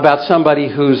about somebody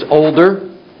who's older.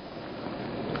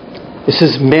 This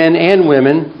is men and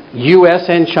women, U.S.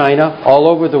 and China, all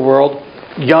over the world,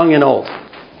 young and old.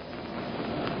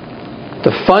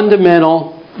 The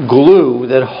fundamental glue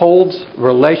that holds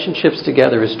relationships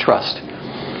together is trust.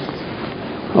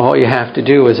 All you have to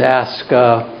do is ask,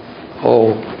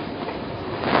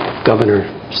 Governor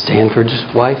Stanford's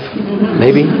wife,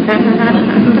 maybe?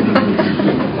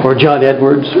 Or John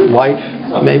Edwards' wife,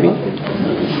 maybe?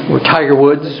 Or Tiger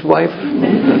Woods' wife?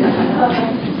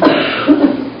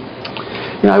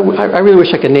 You know, I really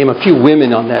wish I could name a few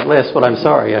women on that list, but I'm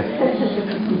sorry.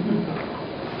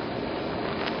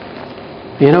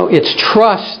 You know, it's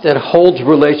trust that holds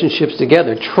relationships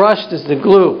together. Trust is the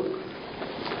glue.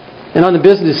 And on the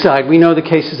business side, we know the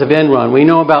cases of Enron. We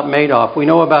know about Madoff. We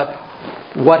know about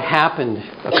what happened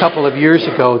a couple of years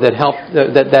ago that helped,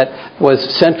 that was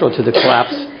central to the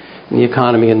collapse in the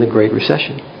economy in the Great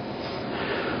Recession.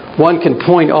 One can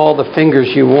point all the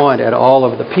fingers you want at all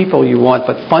of the people you want,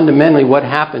 but fundamentally what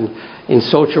happened in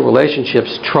social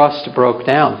relationships, trust broke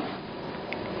down.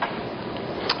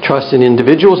 Trust in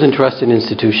individuals and trust in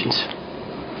institutions.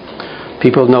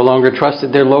 People no longer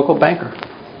trusted their local banker.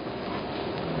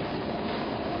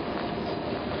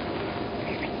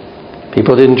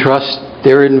 People didn't trust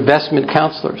their investment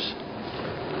counselors.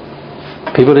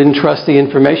 People didn't trust the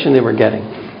information they were getting.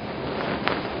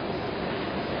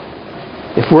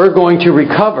 If we're going to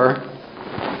recover,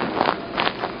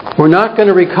 we're not going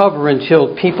to recover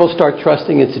until people start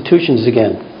trusting institutions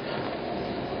again.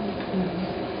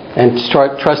 And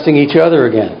start trusting each other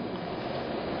again.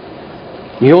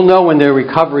 You'll know when their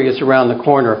recovery is around the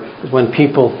corner, is when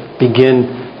people begin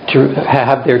to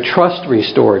have their trust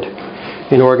restored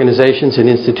in organizations and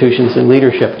institutions and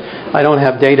leadership. I don't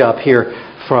have data up here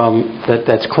from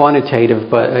that's quantitative,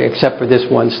 but except for this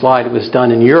one slide. It was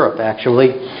done in Europe,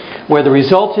 actually, where the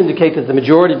results indicate that the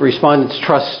majority of respondents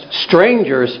trust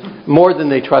strangers more than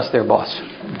they trust their boss.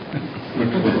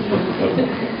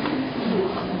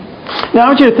 Now I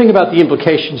want you to think about the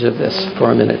implications of this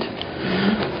for a minute.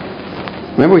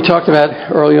 Remember we talked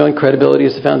about early on credibility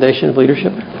is the foundation of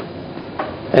leadership?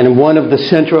 And one of the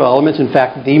central elements, in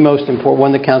fact, the most important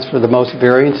one that counts for the most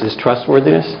variance is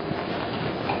trustworthiness.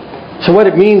 So what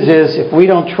it means is if we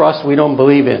don't trust, we don't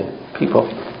believe in people.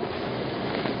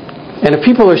 And if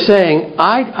people are saying,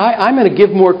 I'm going to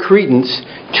give more credence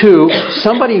to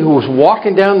somebody who's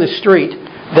walking down the street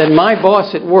than my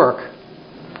boss at work,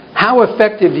 how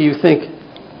effective do you think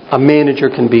a manager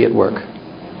can be at work?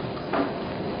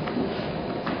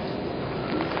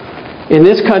 In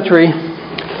this country,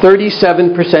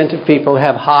 37% of people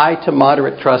have high to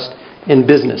moderate trust in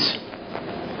business.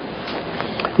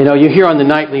 You know, you hear on the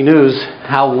nightly news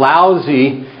how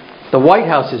lousy the White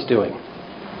House is doing.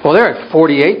 Well, they're at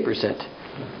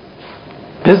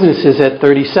 48%. Business is at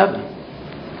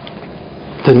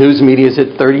 37%. The news media is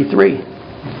at 33%.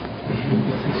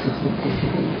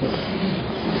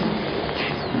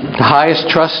 The highest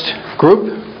trust group,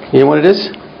 you know what it is?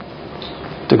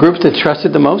 The group that's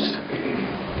trusted the most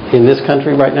in this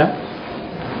country right now?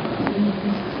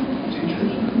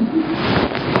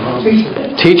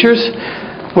 Teachers?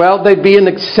 Well, they'd be in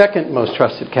the second most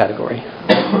trusted category.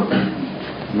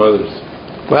 Mothers.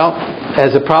 Well,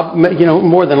 as a problem, you know,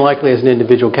 more than likely as an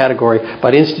individual category,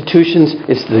 but institutions,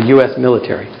 it's the U.S.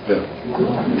 military. Yeah.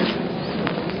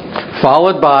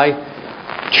 Followed by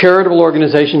charitable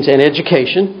organizations and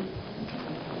education.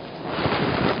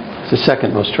 It's the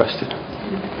second most trusted.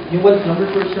 What number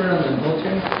for return on the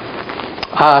military?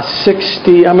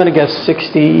 60, I'm going to guess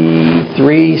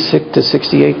 63 to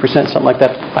 68%, something like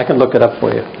that. I can look it up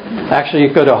for you. Actually,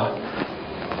 you go to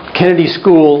Kennedy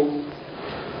School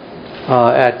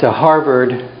at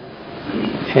Harvard,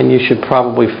 and you should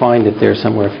probably find it there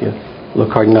somewhere if you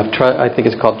look hard enough. I think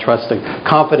it's called Trust,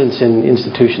 Confidence in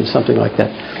Institutions, something like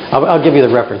that. I'll give you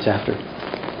the reference after.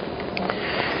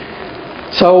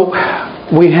 So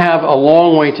we have a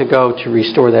long way to go to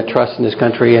restore that trust in this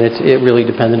country, and it's really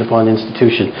dependent upon the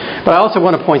institution. But I also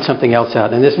want to point something else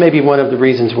out, and this may be one of the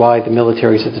reasons why the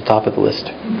military is at the top of the list.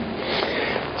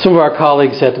 Some of our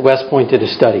colleagues at West Point did a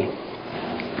study,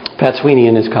 Pat Sweeney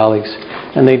and his colleagues,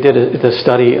 and they did the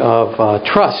study of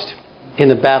trust in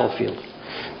the battlefield.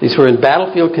 These were in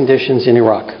battlefield conditions in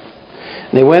Iraq.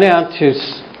 And they went out to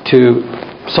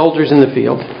soldiers in the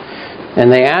field, and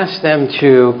they asked them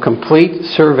to complete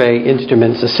survey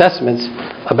instruments, assessments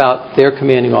about their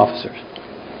commanding officers.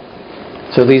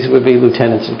 So these would be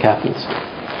lieutenants and captains.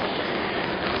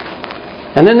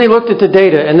 And then they looked at the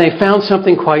data and they found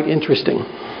something quite interesting.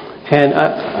 And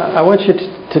I want you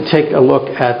to take a look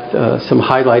at some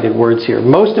highlighted words here.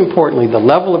 Most importantly, the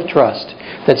level of trust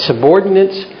that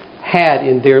subordinates had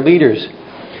in their leaders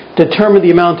determined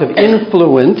the amount of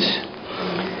influence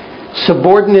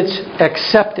subordinates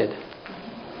accepted.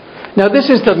 Now, this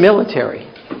is the military,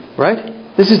 right?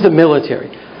 This is the military.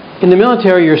 In the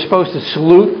military, you're supposed to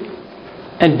salute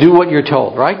and do what you're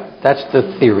told, right? That's the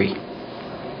theory.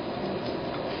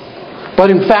 But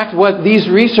in fact, what these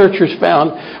researchers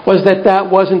found was that that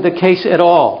wasn't the case at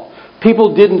all.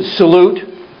 People didn't salute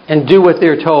and do what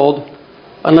they're told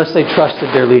unless they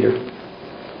trusted their leader.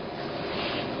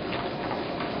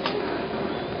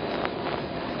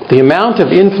 The amount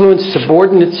of influence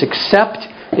subordinates accept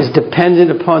is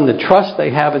dependent upon the trust they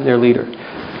have in their leader.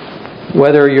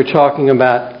 Whether you're talking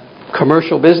about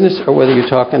commercial business or whether you're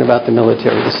talking about the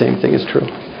military, the same thing is true.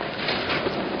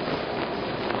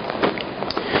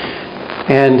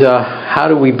 And how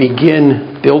do we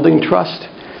begin building trust?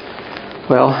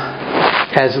 Well,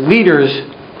 as leaders,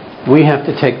 we have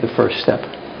to take the first step.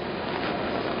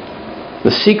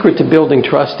 The secret to building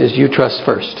trust is you trust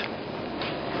first.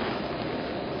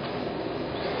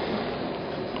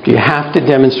 You have to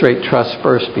demonstrate trust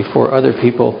first before other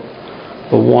people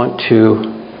will want to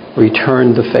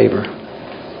return the favor.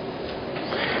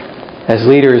 As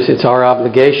leaders, it's our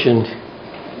obligation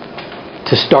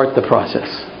to start the process.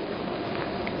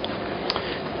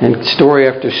 And story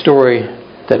after story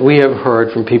that we have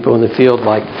heard from people in the field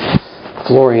like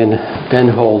Florian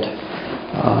Benhold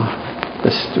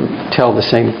tell the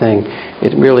same thing.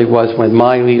 It really was when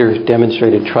my leader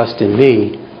demonstrated trust in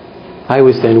me, I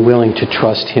was then willing to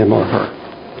trust him or her.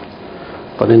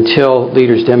 But until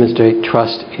leaders demonstrate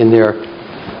trust in their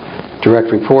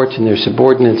direct reports, in their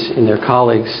subordinates, in their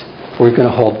colleagues, we're going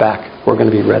to hold back. We're going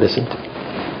to be reticent.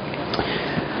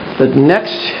 The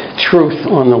next truth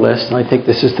on the list, and I think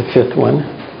this is the fifth one,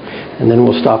 and then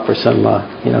we'll stop for some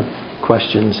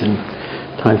questions and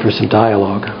time for some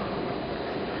dialogue,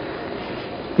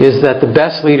 is that the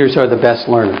best leaders are the best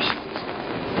learners.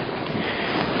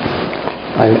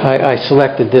 I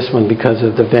selected this one because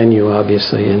of the venue,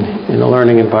 obviously, in a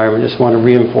learning environment. I just want to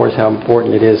reinforce how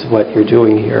important it is what you're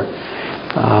doing here.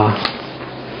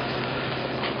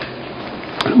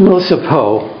 Melissa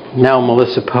Poe, now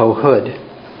Melissa Poe Hood,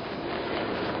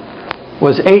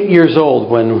 was 8 years old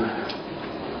when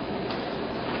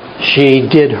she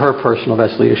did her personal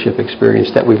best leadership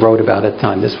experience that we wrote about at the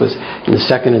time. This was in the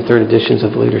second and third editions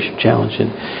of the Leadership Challenge.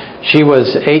 And she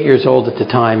was 8 years old at the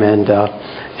time, and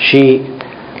she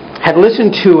had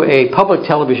listened to a public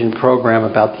television program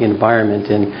about the environment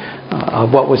and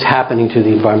what was happening to the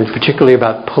environment, particularly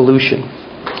about pollution.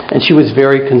 And she was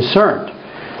very concerned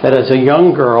that as a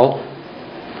young girl,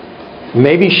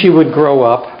 maybe she would grow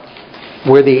up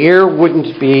where the air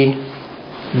wouldn't be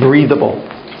breathable.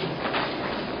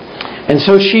 And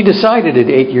so she decided at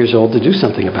 8 years old to do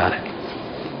something about it.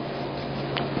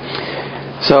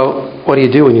 So what do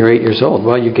you do when you're 8 years old?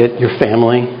 Well, you get your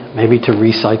family maybe to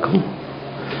recycle.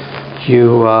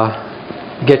 You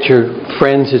get your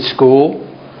friends at school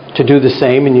to do the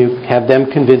same, and you have them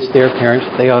convince their parents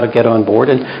that they ought to get on board.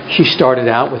 And she started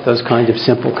out with those kind of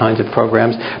simple kinds of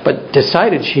programs, but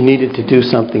decided she needed to do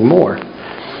something more.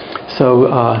 So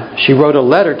she wrote a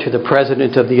letter to the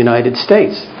President of the United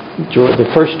States,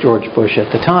 the first George Bush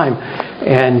at the time,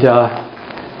 and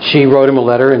she wrote him a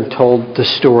letter and told the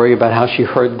story about how she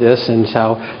heard this and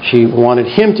how she wanted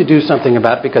him to do something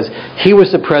about it because he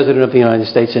was the President of the United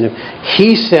States, and if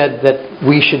he said that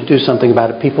we should do something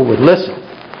about it, people would listen,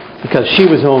 because she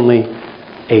was only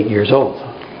 8 years old.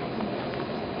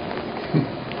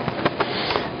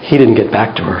 He didn't get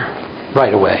back to her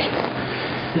right away.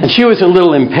 And she was a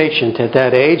little impatient at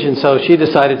that age, and so she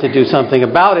decided to do something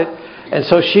about it. And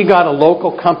so she got a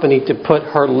local company to put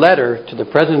her letter to the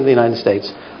President of the United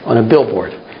States on a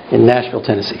billboard in Nashville,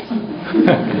 Tennessee.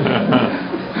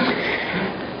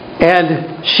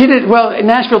 And she did, well, in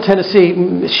Nashville,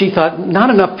 Tennessee, she thought not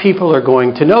enough people are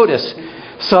going to notice.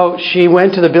 So she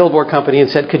went to the billboard company and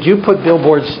said, could you put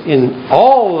billboards in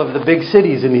all of the big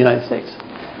cities in the United States?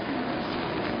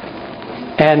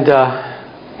 And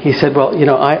he said, well,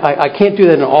 I can't do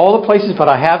that in all the places, but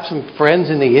I have some friends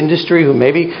in the industry who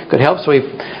maybe could help. So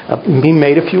he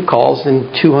made a few calls, and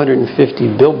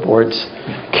 250 billboards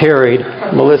carried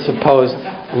Melissa Poe's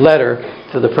letter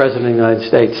to the President of the United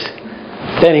States.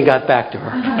 Then he got back to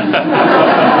her.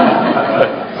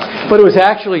 But it was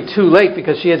actually too late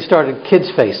because she had started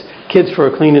Kids Face, Kids for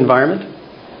a Clean Environment,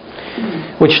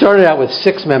 which started out with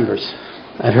 6 members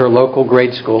at her local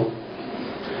grade school.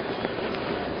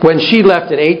 When she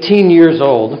left at 18 years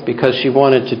old, because she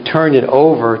wanted to turn it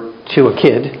over to a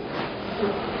kid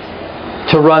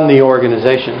to run the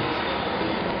organization,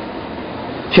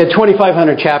 she had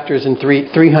 2,500 chapters and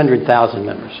 300,000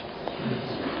 members.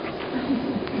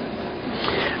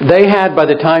 They had, by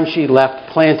the time she left,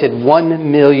 planted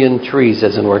 1 million trees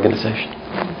as an organization.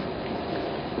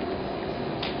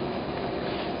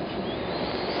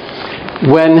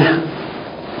 When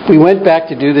we went back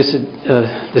to do this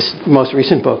most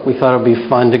recent book, we thought it would be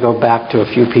fun to go back to a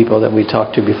few people that we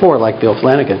talked to before, like Bill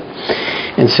Flanagan.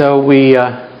 And so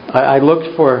I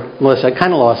looked for Melissa. I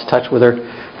kind of lost touch with her.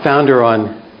 Found her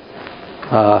on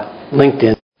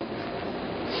LinkedIn.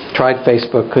 Tried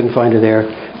Facebook, couldn't find her there.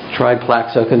 Tried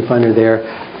Plaxo, couldn't find her there.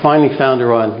 Finally found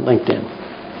her on LinkedIn.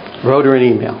 wrote her an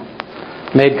email,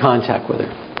 made contact with her.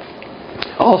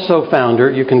 Also found her,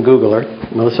 you can Google her,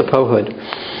 Melissa Pohood,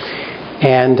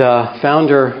 and found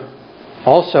her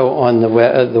also on the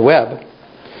web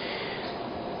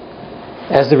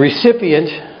as the recipient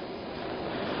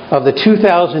of the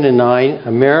 2009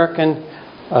 American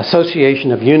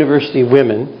Association of University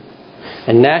Women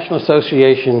and National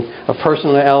Association of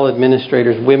Personnel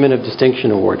Administrators Women of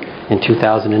Distinction Award in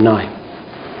 2009.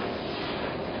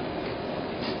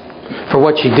 For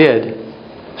what she did,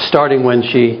 starting when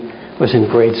she was in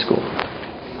grade school.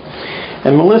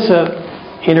 And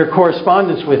Melissa, in her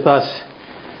correspondence with us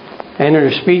and in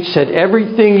her speech, said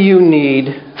everything you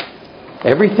need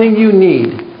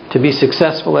to be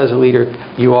successful as a leader,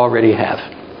 you already have.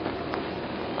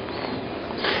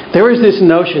 There is this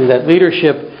notion that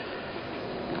leadership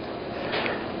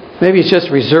maybe it's just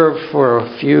reserved for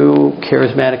a few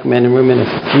charismatic men and women,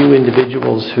 a few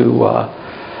individuals who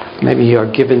maybe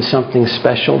are given something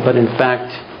special, but in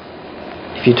fact,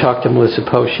 if you talk to Melissa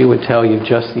Poe, she would tell you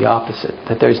just the opposite,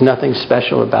 that there's nothing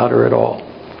special about her at all.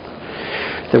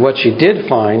 That what she did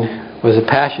find was a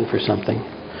passion for something,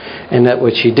 and that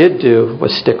what she did do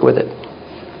was stick with it.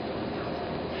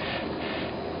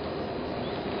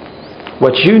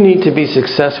 What you need to be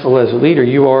successful as a leader,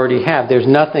 you already have. There's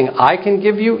nothing I can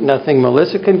give you, nothing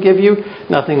Melissa can give you,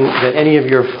 nothing that any of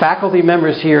your faculty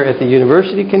members here at the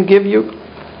university can give you.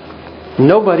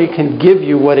 Nobody can give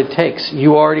you what it takes.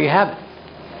 You already have it.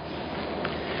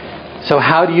 So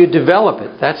how do you develop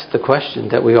it? That's the question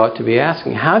that we ought to be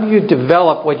asking. How do you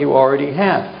develop what you already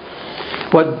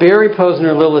have? What Barry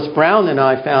Posner, Lillis Brown, and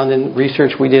I found in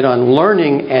research we did on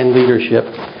learning and leadership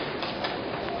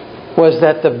was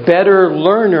that the better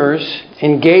learners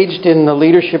engaged in the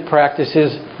leadership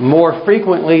practices more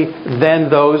frequently than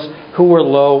those who were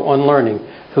low on learning,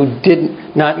 who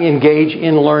did not engage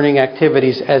in learning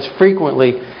activities as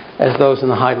frequently as those in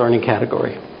the high learning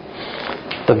category.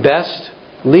 The best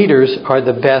leaders are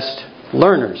the best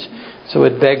learners. So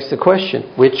it begs the question,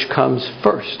 which comes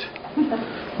first?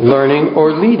 Learning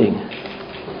or leading?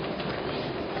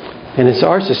 And it's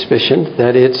our suspicion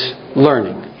that it's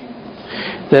learning.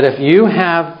 That if you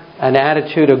have an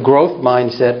attitude, a growth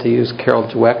mindset, to use Carol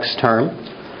Dweck's term,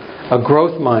 a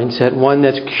growth mindset, one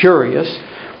that's curious,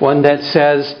 one that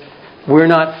says we're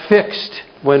not fixed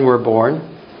when we're born,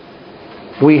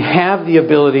 we have the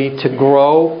ability to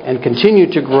grow and continue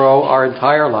to grow our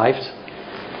entire lives,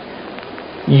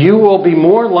 you will be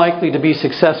more likely to be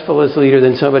successful as a leader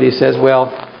than somebody who says,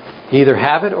 well, you either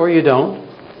have it or you don't.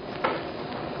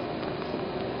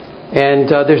 And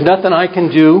there's nothing I can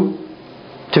do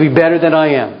to be better than I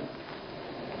am.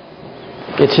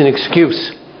 It's an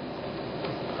excuse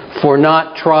for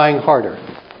not trying harder,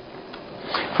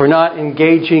 for not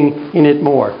engaging in it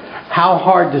more. How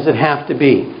hard does it have to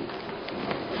be?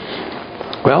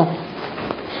 Well,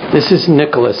 this is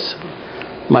Nicholas,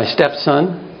 my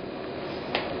stepson.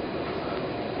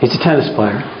 He's a tennis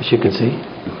player, as you can see.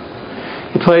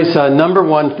 He plays number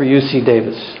 1 for UC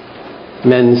Davis,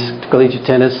 men's collegiate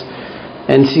tennis,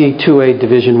 NCAA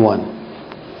Division I.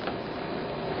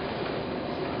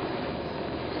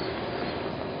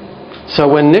 So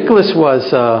when Nicholas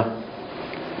was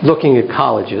looking at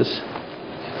colleges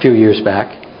a few years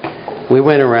back, we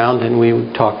went around and we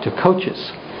talked to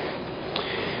coaches.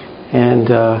 And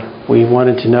we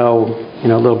wanted to know, a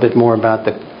little bit more about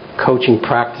the coaching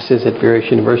practices at various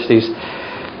universities.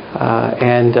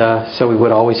 So we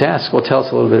would always ask, well, tell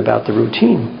us a little bit about the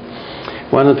routine.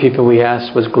 One of the people we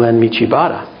asked was Glenn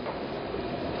Michibata.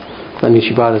 Glenn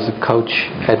Michibata is a coach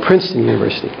at Princeton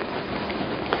University.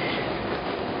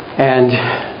 And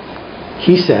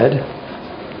he said,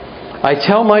 I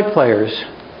tell my players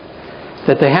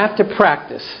that they have to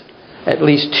practice at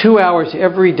least 2 hours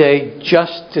every day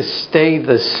just to stay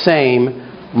the same,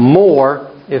 more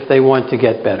if they want to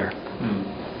get better.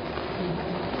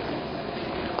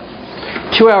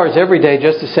 2 hours every day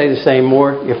just to stay the same,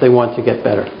 more if they want to get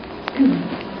better.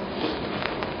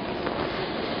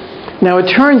 Now it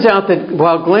turns out that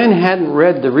while Glenn hadn't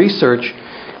read the research,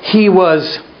 he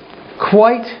was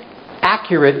quite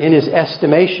accurate in his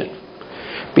estimation.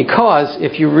 Because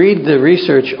if you read the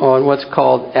research on what's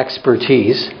called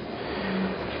expertise,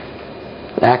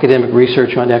 academic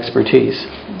research on expertise,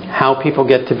 how people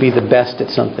get to be the best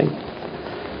at something,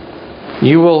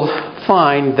 you will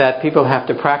find that people have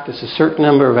to practice a certain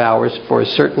number of hours for a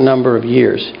certain number of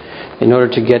years in order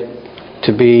to get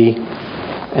to be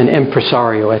an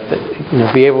impresario,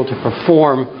 be able to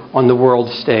perform on the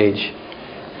world stage.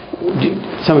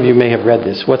 Some of you may have read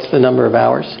this. What's the number of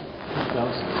hours?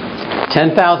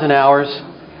 10,000 hours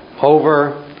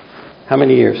over how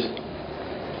many years?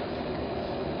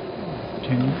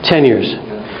 10 years.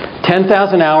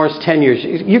 10,000 hours, 10 years.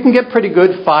 You can get pretty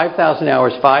good 5,000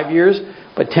 hours, 5 years,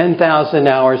 but 10,000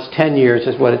 hours, 10 years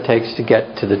is what it takes to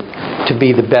get to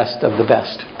be the best of the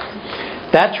best.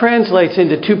 That translates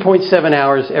into 2.7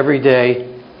 hours every day,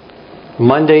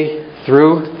 Monday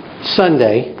through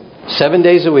Sunday, 7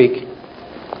 days a week,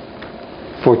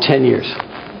 for 10 years.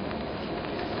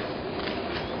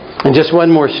 And just one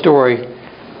more story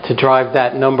to drive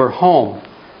that number home.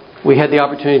 We had the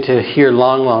opportunity to hear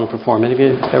Lang Lang perform. Any of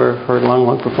you ever heard Lang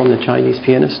Lang perform, the Chinese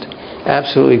pianist?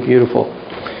 Absolutely beautiful.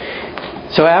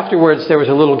 So afterwards, there was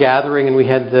a little gathering, and we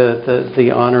had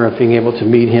the honor of being able to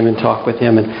meet him and talk with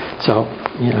him. And so,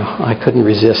 I couldn't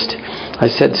resist. I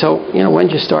said, "So, when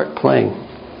did you start playing?"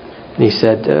 And he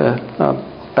said,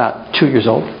 "About 2 years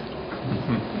old."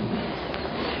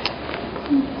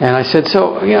 And I said,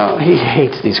 "So, he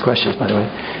hates these questions, by the way."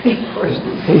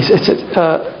 He said,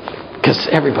 because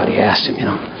everybody asked him,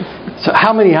 "So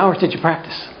how many hours did you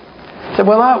practice?" I said,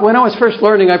 "Well, when I was first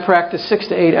learning, I practiced 6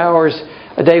 to 8 hours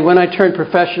a day. When I turned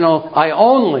professional, I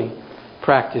only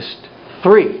practiced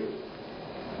 3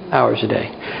 hours a day."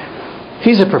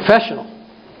 He's a professional,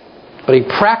 but he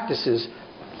practices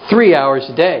 3 hours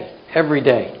a day, every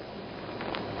day.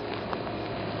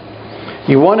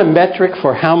 You want a metric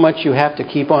for how much you have to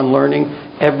keep on learning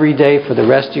every day for the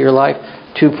rest of your life?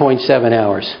 2.7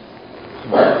 hours.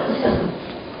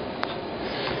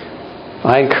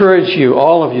 I encourage you,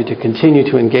 all of you, to continue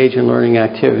to engage in learning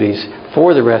activities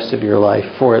for the rest of your life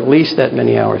for at least that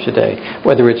many hours a day.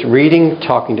 Whether it's reading,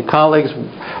 talking to colleagues,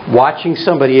 watching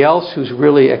somebody else who's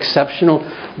really exceptional,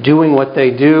 doing what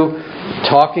they do,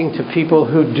 talking to people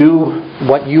who do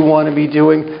what you want to be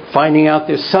doing, finding out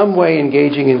there's some way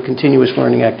engaging in continuous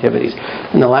learning activities.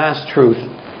 And the last truth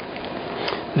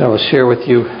that I will share with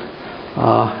you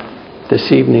this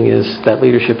evening is that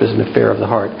leadership is an affair of the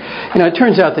heart. It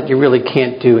turns out that you really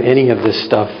can't do any of this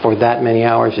stuff for that many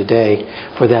hours a day,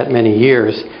 for that many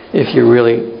years, if you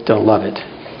really don't love it,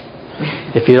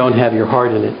 if you don't have your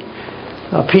heart in it.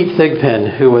 Pete Thigpen,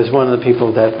 who was one of the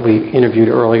people that we interviewed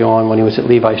early on when he was at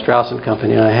Levi Strauss &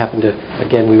 Company, and I happened to,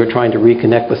 again, we were trying to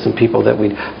reconnect with some people that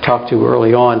we'd talked to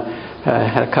early on.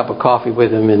 Had a cup of coffee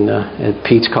with him at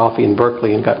Pete's Coffee in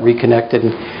Berkeley and got reconnected,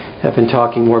 and have been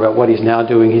talking more about what he's now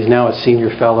doing. He's now a senior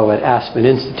fellow at Aspen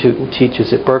Institute and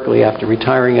teaches at Berkeley after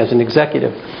retiring as an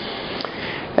executive.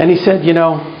 And he said,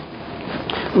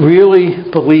 really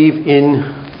believe in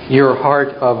your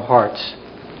heart of hearts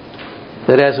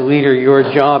that as a leader, your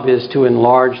job is to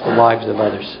enlarge the lives of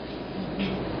others.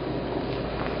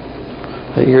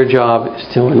 That your job is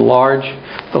to enlarge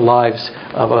the lives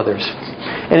of others.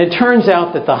 And it turns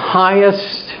out that the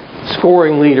highest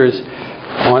scoring leaders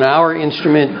on our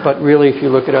instrument, but really if you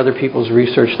look at other people's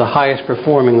research, the highest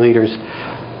performing leaders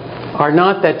are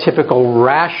not that typical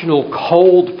rational,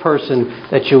 cold person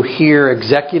that you hear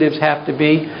executives have to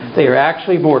be. They are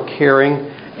actually more caring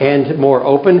and more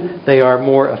open. They are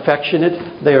more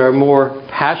affectionate. They are more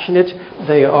passionate.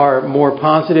 They are more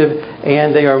positive,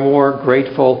 and they are more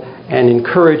grateful and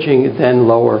encouraging than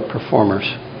lower performers.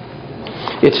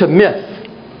 It's a myth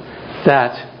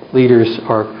that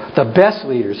the best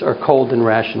leaders are cold and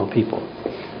rational people.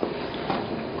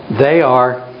 They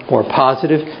are more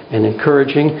positive and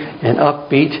encouraging and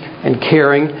upbeat and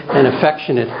caring and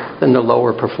affectionate than the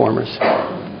lower performers.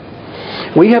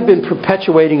 We have been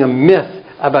perpetuating a myth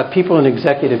about people in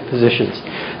executive positions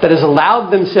that has allowed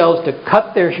themselves to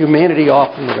cut their humanity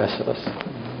off from the rest of us.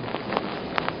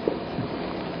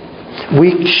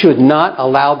 We should not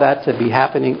allow that to be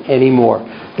happening anymore,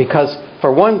 because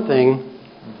for one thing,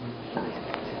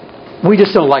 we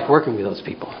just don't like working with those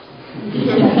people.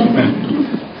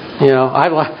 I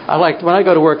like when I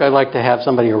go to work, I like to have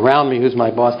somebody around me who's my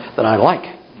boss that I like.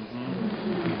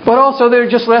 But also, they're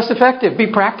just less effective. Be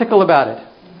practical about it.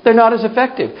 They're not as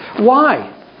effective.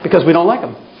 Why? Because we don't like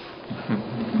them.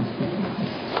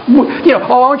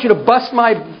 I want you to bust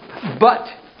my butt.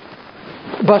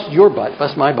 Bust your butt.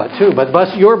 Bust my butt too. But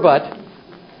bust your butt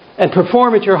and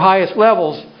perform at your highest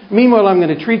levels. Meanwhile, I'm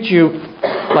going to treat you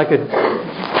like a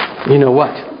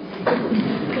what.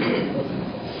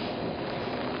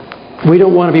 We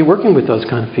don't want to be working with those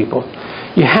kind of people.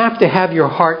 You have to have your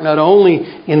heart not only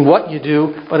in what you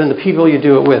do, but in the people you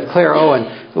do it with. Claire Owen,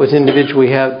 who was an individual we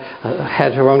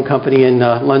had her own company in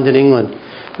London, England,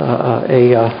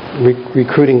 a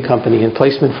recruiting company and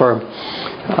placement firm.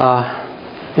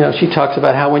 She talks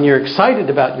about how when you're excited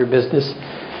about your business,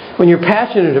 when you're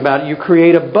passionate about it, you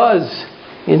create a buzz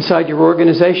inside your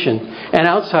organization and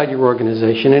outside your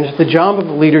organization. And it's the job of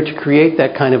a leader to create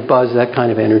that kind of buzz, that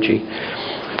kind of energy.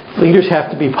 Leaders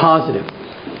have to be positive.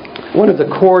 One of the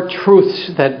core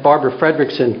truths that Barbara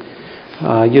Fredrickson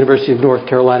University of North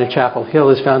Carolina, Chapel Hill,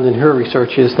 has found in her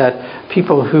research is that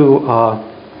people who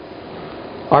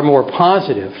are more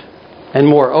positive and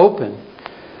more open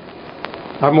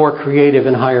are more creative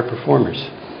and higher performers.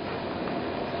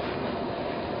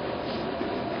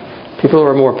 People who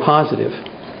are more positive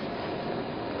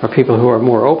are people who are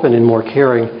more open and more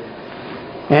caring,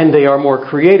 and they are more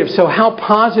creative. So how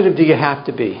positive do you have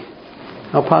to be?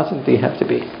 How positive do you have to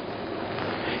be?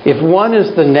 If one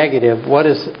is the negative, what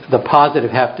does the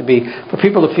positive have to be? For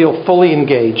people to feel fully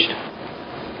engaged,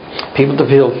 people to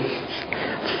feel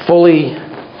fully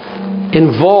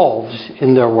involved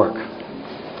in their work.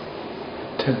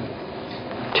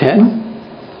 10?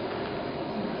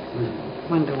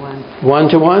 1 to 1. 1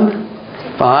 to 1?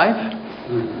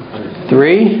 5?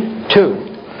 3? 2.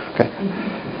 Okay.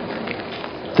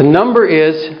 The number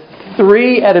is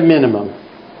 3 at a minimum.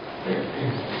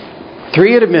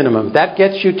 3 at a minimum. That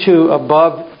gets you to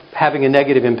above having a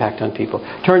negative impact on people.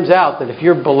 Turns out that if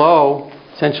you're below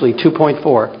essentially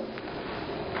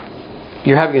 2.4,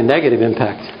 you're having a negative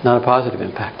impact, not a positive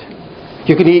impact.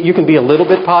 You can be a little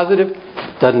bit positive,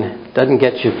 doesn't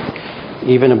get you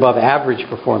even above average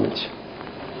performance.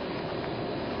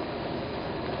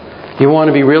 You want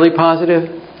to be really positive?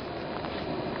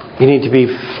 You need to be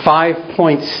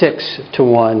 5.6 to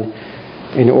 1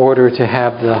 in order to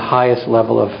have the highest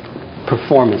level of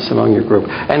performance among your group.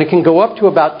 And it can go up to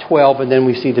about 12, and then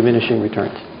we see diminishing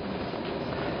returns.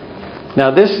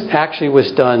 Now this actually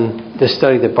was done, this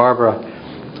study that Barbara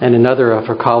and another of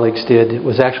her colleagues did,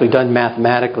 was actually done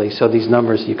mathematically. So these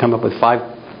numbers, you come up with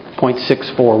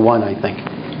 5.641, I think,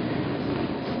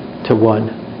 to 1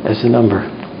 as the number.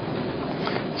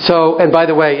 So, and by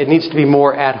the way, it needs to be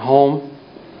more at home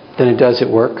than it does at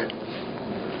work.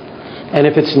 And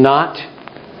if it's not,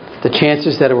 the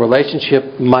chances that a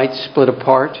relationship might split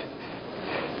apart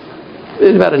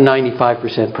is about a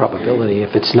 95% probability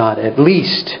if it's not at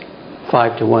least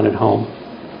 5 to 1 at home.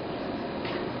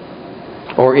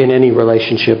 Or in any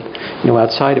relationship,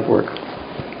 outside of work.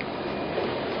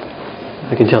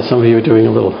 I can tell some of you are doing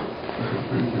a little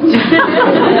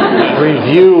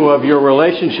review of your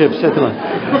relationships.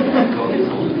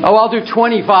 Oh, I'll do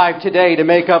 25 today to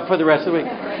make up for the rest of the week.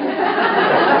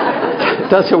 It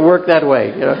doesn't work that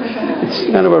way. It's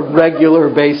kind of a regular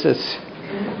basis.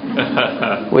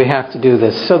 We have to do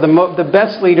this. So the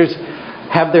best leaders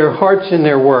have their hearts in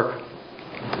their work.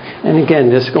 And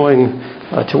again, just going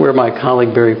to where my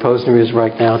colleague Barry Posner is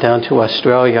right now, down to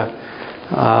Australia,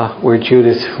 where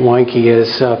Judith Weinke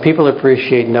is. People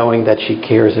appreciate knowing that she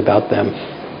cares about them.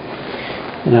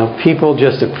 People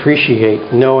just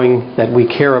appreciate knowing that we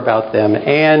care about them,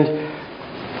 and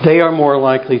they are more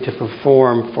likely to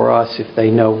perform for us if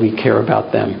they know we care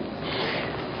about them.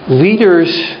 Leaders,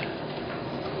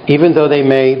 even though they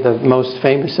may, the most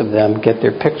famous of them, get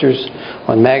their pictures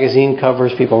on magazine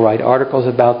covers, people write articles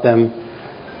about them,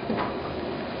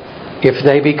 if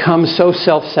they become so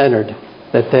self-centered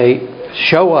that they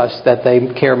show us that they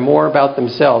care more about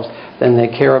themselves than they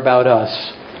care about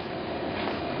us,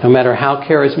 no matter how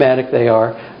charismatic they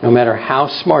are, no matter how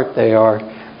smart they are,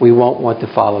 we won't want to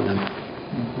follow them.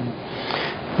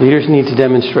 Mm-hmm. Leaders need to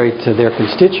demonstrate to their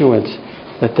constituents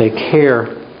that they care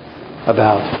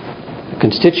about the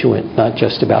constituent, not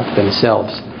just about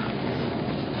themselves.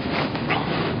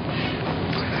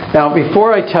 Now,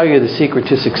 before I tell you the secret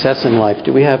to success in life,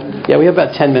 we have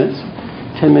about 10 minutes.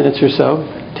 10 minutes or so.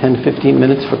 10, 15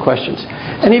 minutes for questions.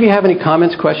 Any of you have any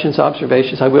comments, questions,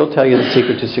 observations? I will tell you the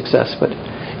secret to success, but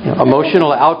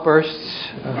emotional outbursts.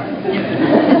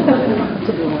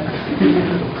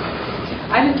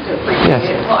 I just appreciate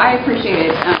it. Well, I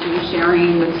appreciated you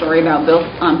sharing the story about Bill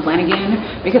Flanagan,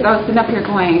 because I was sitting up here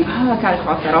going, I got to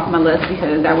cross that off my list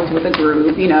because that was with a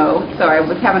group, So I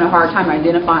was having a hard time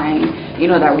identifying,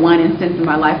 that one instance in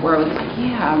my life where I was like,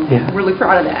 I'm really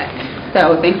proud of that.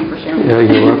 So thank you for sharing. Yeah,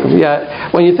 you're welcome.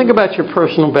 Yeah, when you think about your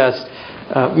personal best,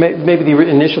 maybe the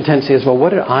initial tendency is, well, what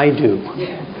did I do?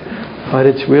 Yeah. But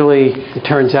it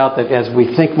turns out that as we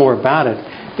think more about it,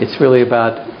 it's really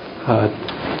about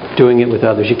doing it with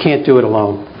others. You can't do it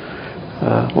alone.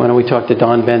 When we talked to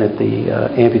Don Bennett, the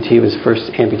amputee, was the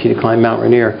first amputee to climb Mount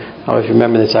Rainier. I always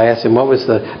remember this. I asked him, what was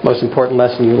the most important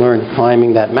lesson you learned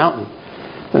climbing that mountain?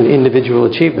 An individual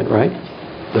achievement, right?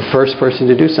 The first person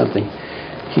to do something.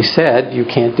 He said, you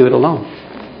can't do it alone.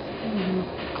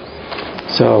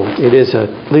 So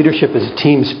leadership is a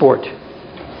team sport.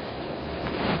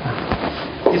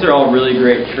 These are all really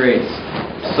great traits.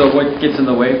 So what gets in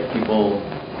the way of people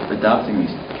adopting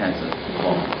these kinds of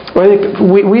qualities? Well, I think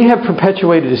we have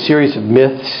perpetuated a series of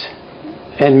myths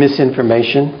and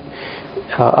misinformation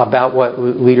about what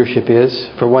leadership is.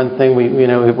 For one thing,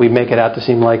 we make it out to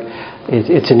seem like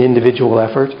it's an individual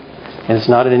effort. And it's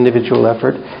not an individual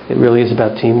effort. It really is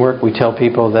about teamwork. We tell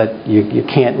people that you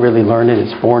can't really learn it.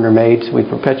 It's born or made. So we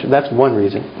perpetuate. That's one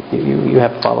reason. You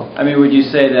have to follow. I mean, would you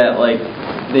say that, like,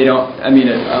 they don't... I mean,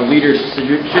 a leader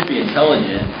should be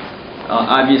intelligent.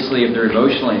 Obviously, if they're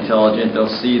emotionally intelligent,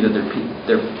 they'll see that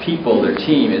their people, their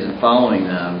team, isn't following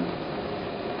them.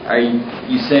 Are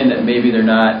you saying that maybe they're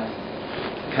not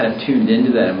kind of tuned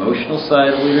into that emotional side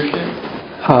of leadership?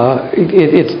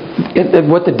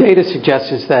 What the data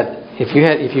suggests is that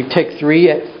if you take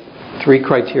three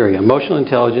criteria: emotional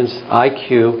intelligence,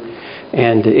 IQ,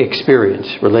 and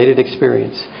experience, related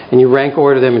experience, and you rank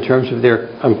order them in terms of their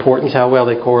importance, how well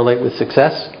they correlate with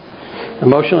success,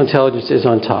 emotional intelligence is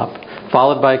on top,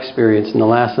 followed by experience, and the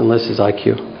last on the list is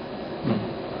IQ.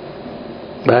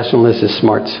 Last on the list is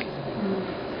smarts.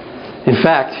 In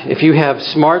fact, if you have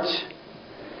smarts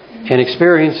and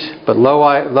experience but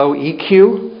low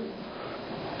EQ,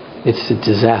 it's a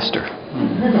disaster.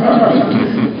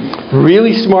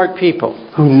 Really smart people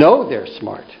who know they're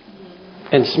smart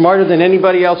and smarter than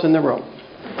anybody else in the room,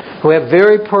 who have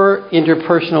very poor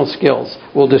interpersonal skills,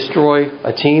 will destroy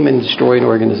a team and destroy an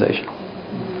organization.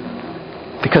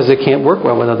 Because they can't work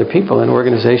well with other people, and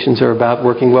organizations are about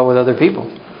working well with other people.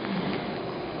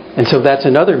 And so that's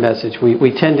another message.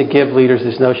 We tend to give leaders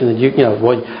this notion that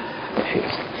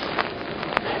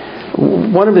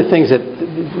one of the things that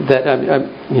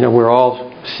we're all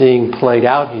seeing played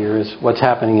out here is what's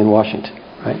happening in Washington,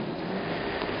 right?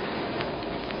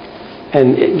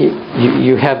 And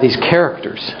you have these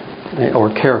characters or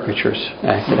caricatures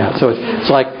acted out. So it's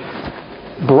like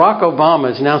Barack Obama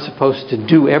is now supposed to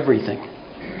do everything.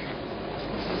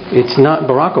 It's not.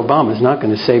 Barack Obama is not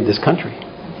going to save this country.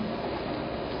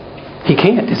 He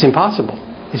can't. It's impossible.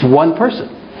 He's one person.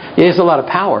 He has a lot of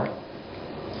power,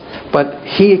 but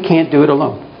he can't do it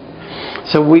alone.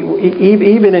 So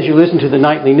even as you listen to the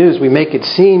nightly news, we make it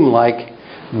seem like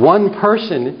one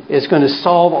person is going to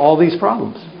solve all these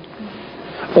problems,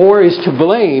 or is to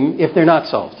blame if they're not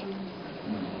solved.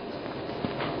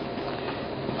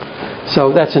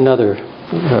 So that's another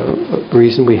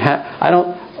reason we have.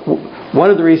 One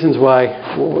of the reasons why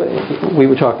we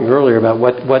were talking earlier about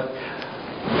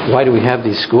why do we have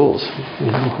these schools?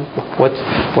 What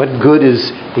good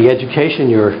is the education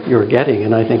you're getting?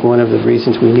 And I think one of the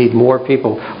reasons we need more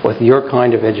people with your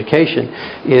kind of education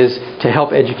is to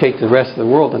help educate the rest of the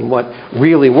world on what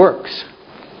really works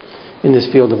in this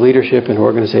field of leadership and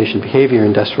organization behavior,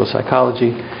 industrial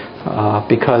psychology,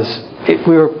 because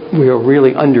we are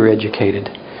really undereducated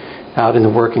out in the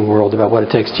working world about what it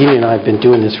takes. Jeannie and I have been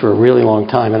doing this for a really long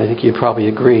time, and I think you'd probably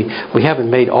agree. We haven't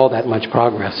made all that much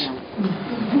progress.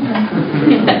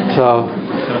 So,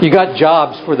 you got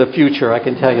jobs for the future, I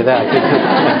can tell you that.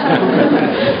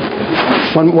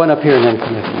 one up here and then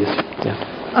come up to you. Yeah.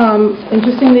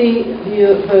 Interestingly,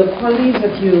 the qualities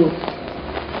that you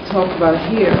talked about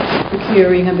here, the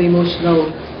caring and the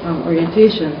emotional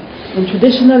orientation, in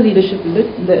traditional leadership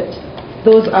lit,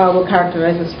 those were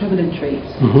characterized as feminine traits.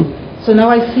 Mm-hmm. So now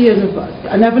I see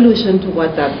an evolution to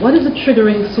what is the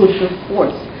triggering social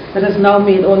force that has now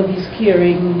made all of these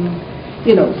caring,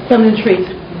 feminine traits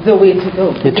the way to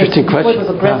go. Interesting question. It was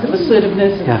aggressive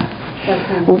assertiveness. That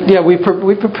kind of thing.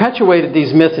 We perpetuated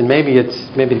these myths, and maybe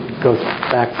it goes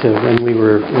back to when we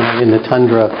were in the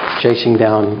tundra chasing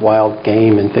down wild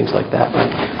game and things like that.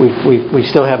 Right? We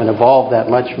still haven't evolved that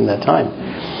much from that time.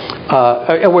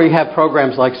 Where you have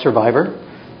programs like Survivor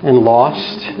and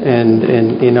Lost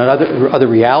and other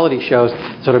reality shows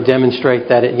sort of demonstrate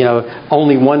that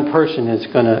only one person is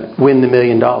going to win the $1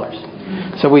 million.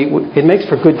 So it makes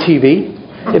for good TV.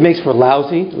 It makes for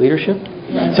lousy leadership.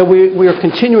 So we are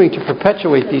continuing to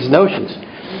perpetuate these notions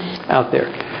out there.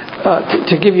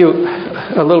 To give you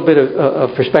a little bit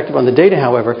of perspective on the data,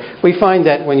 however, we find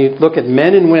that when you look at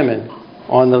men and women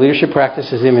on the leadership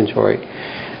practices inventory,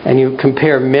 and you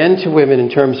compare men to women in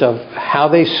terms of how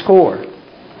they score,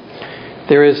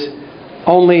 there is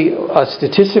only a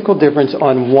statistical difference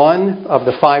on one of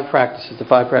the 5 practices. The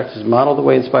 5 practices: model the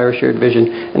way, inspire shared vision,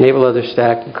 enable others to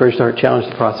act, encourage to heart, challenge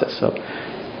the process. So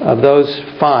of those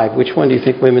 5, which one do you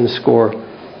think women score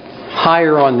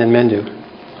higher on than men do?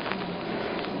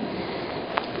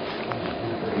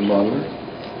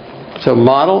 Model. So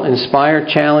model, inspire,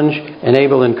 challenge,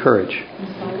 enable, encourage.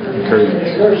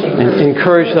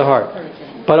 Encourage the heart.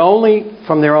 But only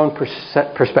from their own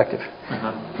perspective.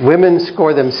 Women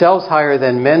score themselves higher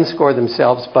than men score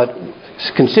themselves, but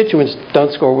constituents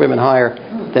don't score women higher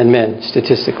than men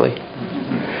statistically.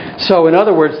 So in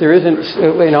other words, there isn't,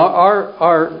 in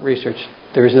our research,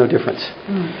 there is no difference.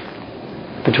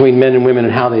 between men and women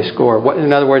and how they score.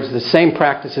 In other words, the same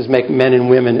practices make men and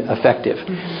women effective.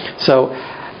 So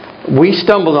we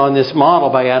stumbled on this model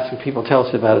by asking people, tell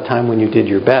us about a time when you did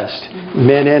your best.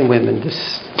 Men and women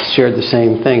just shared the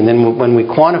same thing. Then when we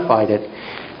quantified it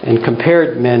and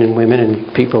compared men and women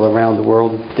and people around the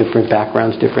world, different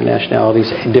backgrounds, different nationalities,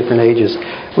 different ages,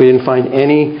 we didn't find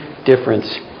any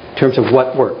difference in terms of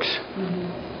what works.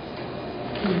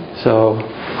 So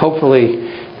hopefully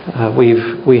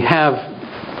we have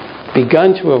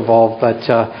begun to evolve,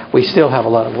 but we still have a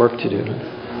lot of work to do.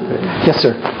 Yes,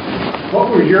 sir.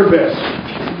 What were your best?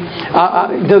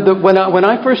 When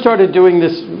I first started doing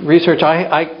this research,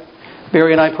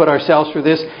 Barry and I put ourselves through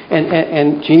this,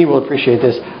 and Jeannie will appreciate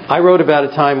this. I wrote about a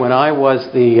time when I was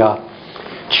the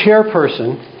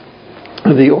chairperson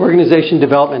of the Organization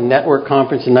Development Network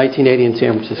Conference in 1980 in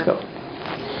San Francisco.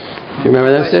 Do you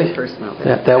remember those days?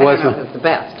 That was the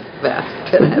best.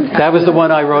 That was the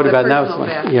one I wrote about. And that was one.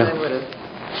 Yeah.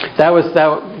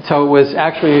 So it was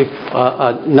actually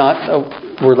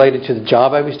not related to the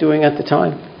job I was doing at the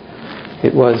time.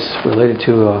 It was related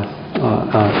to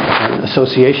an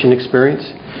association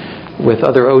experience with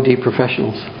other OD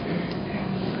professionals.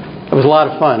 It was a lot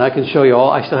of fun. I can show you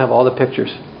all. I still have all the pictures.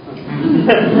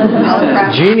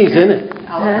 Jeannie's in it.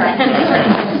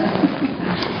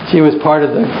 She was part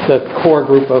of the core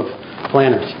group of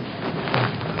planners.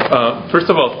 First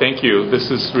of all, thank you.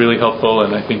 This is really helpful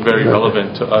and I think very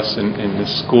relevant to us in this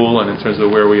school and in terms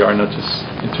of where we are, not just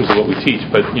in terms of what we teach,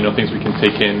 but things we can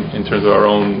take in terms of our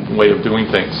own way of doing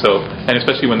things. So, and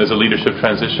especially when there's a leadership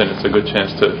transition, it's a good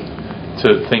chance to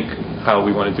think how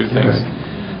we want to do things.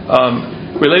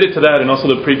 Related to that, and also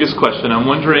the previous question, I'm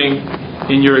wondering,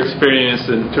 in your experience,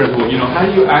 in terms of how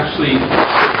do you actually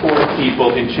support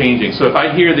people in changing? So if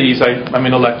I hear these, I'm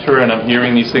in a lecture and I'm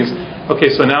hearing these things. Okay,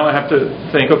 so now I have to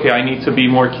think, okay, I need to be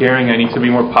more caring, I need to be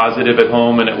more positive at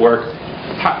home and at work.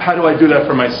 How do I do that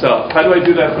for myself? How do I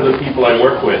do that for the people I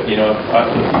work with? The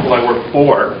people I work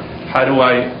for, how do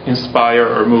I inspire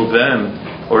or move them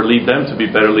or lead them to be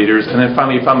better leaders? And then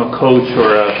finally, if I'm a coach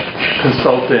or a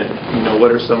consultant,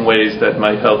 what are some ways that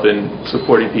might help in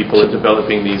supporting people in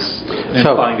developing these, and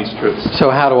applying these truths? So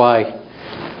how do I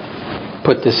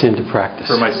put this into practice?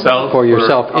 For myself, for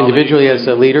yourself, individually as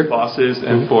a leader, bosses,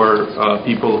 and for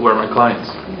people who are my clients.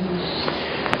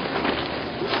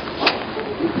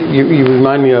 You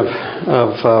remind me of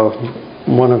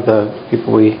one of the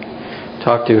people we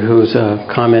talked to whose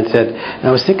comment said, and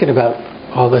I was thinking about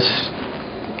all this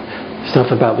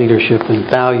stuff about leadership and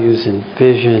values and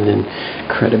vision and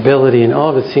credibility, and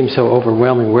all of it seems so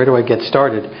overwhelming. Where do I get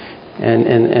started? And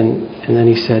then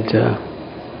he said,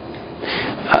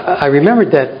 I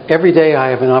remembered that every day I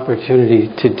have an opportunity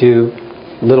to do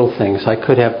little things. I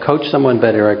could have coached someone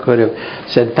better. I could have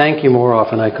said thank you more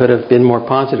often. I could have been more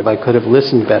positive. I could have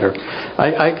listened better.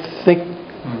 I think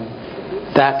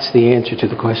that's the answer to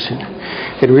the question.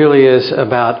 It really is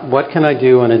about what can I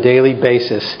do on a daily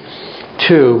basis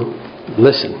to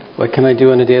listen? What can I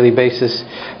do on a daily basis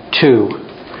to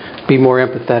be more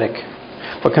empathetic?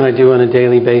 What can I do on a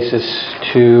daily basis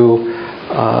to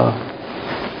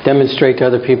demonstrate to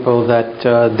other people that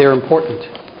they're important?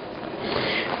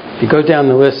 You go down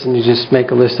the list and you just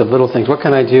make a list of little things. What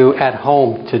can I do at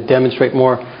home to demonstrate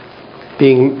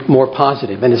being more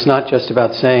positive? And it's not just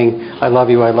about saying, I love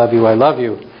you, I love you, I love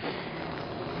you.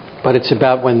 But it's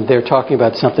about when they're talking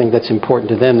about something that's important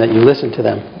to them, that you listen to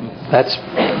them. That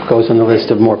goes on the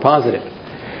list of more positive.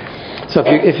 So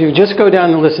if you just go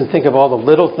down the list and think of all the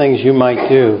little things you might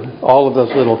do, all of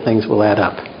those little things will add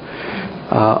up.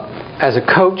 As a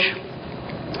coach,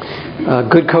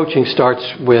 good coaching starts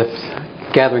with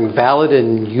gathering valid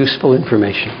and useful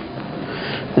information.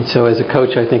 And so as a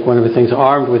coach, I think one of the things,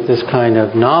 armed with this kind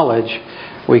of knowledge,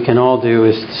 we can all do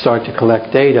is start to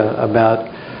collect data about,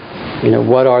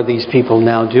 what are these people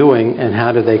now doing and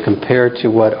how do they compare to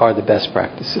what are the best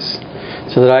practices?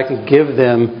 So that I can give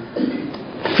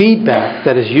them feedback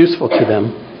that is useful to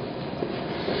them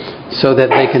so that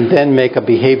they can then make a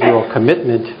behavioral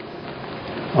commitment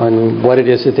on what it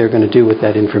is that they're going to do with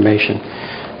that information.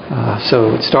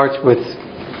 So it starts with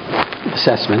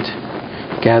assessment,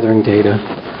 gathering data,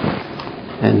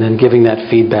 and then giving that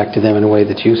feedback to them in a way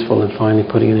that's useful and finally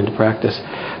putting it into practice.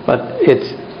 But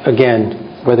it's, again,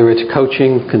 whether it's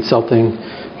coaching, consulting,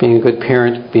 being a good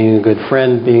parent, being a good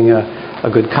friend, being a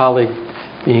good colleague,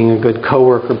 being a good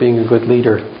coworker, being a good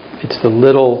leader, it's the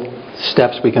little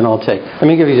steps we can all take. Let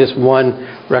me give you just one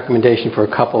recommendation for a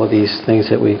couple of these things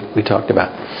that we talked about.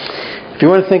 If you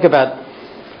want to think about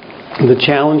the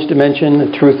challenge dimension,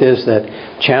 the truth is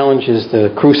that challenge is the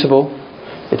crucible.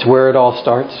 It's where it all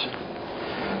starts.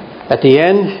 At the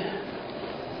end,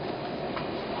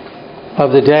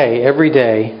 of the day, every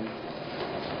day,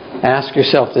 ask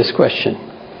yourself this question.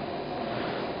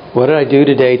 What did I do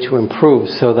today to improve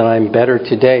so that I'm better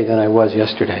today than I was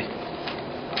yesterday?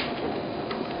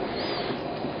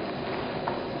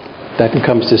 That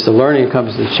encompasses the learning,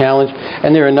 encompasses the challenge,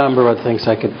 and there are a number of other things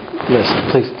I could list.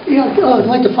 Please. Yeah, I'd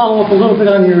like to follow up a little bit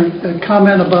on your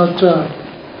comment about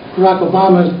Barack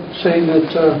Obama saying that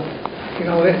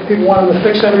people want him to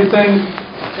fix everything,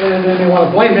 and then they want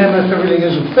to blame him if everything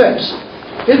isn't fixed.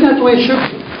 Isn't that the way it should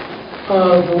be?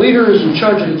 The leader is in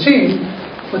charge of the team,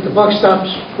 but the buck stops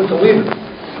with the leader.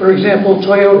 For example,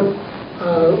 Toyota.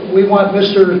 We want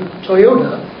Mr.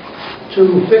 Toyota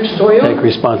to fix Toyota. Take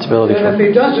responsibility for it. And if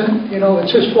he doesn't,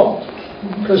 it's his fault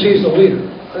because he's the leader.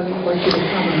 I'd like you to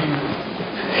comment on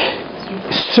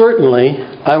that. Certainly,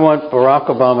 I want Barack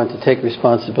Obama to take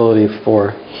responsibility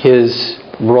for his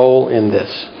role in this.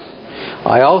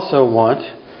 I also want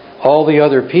all the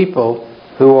other people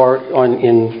who are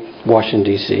in Washington,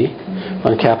 D.C.,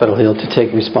 on Capitol Hill, to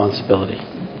take responsibility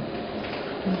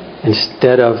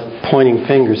instead of pointing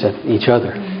fingers at each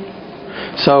other.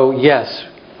 So, yes,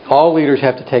 all leaders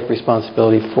have to take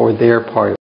responsibility for their part.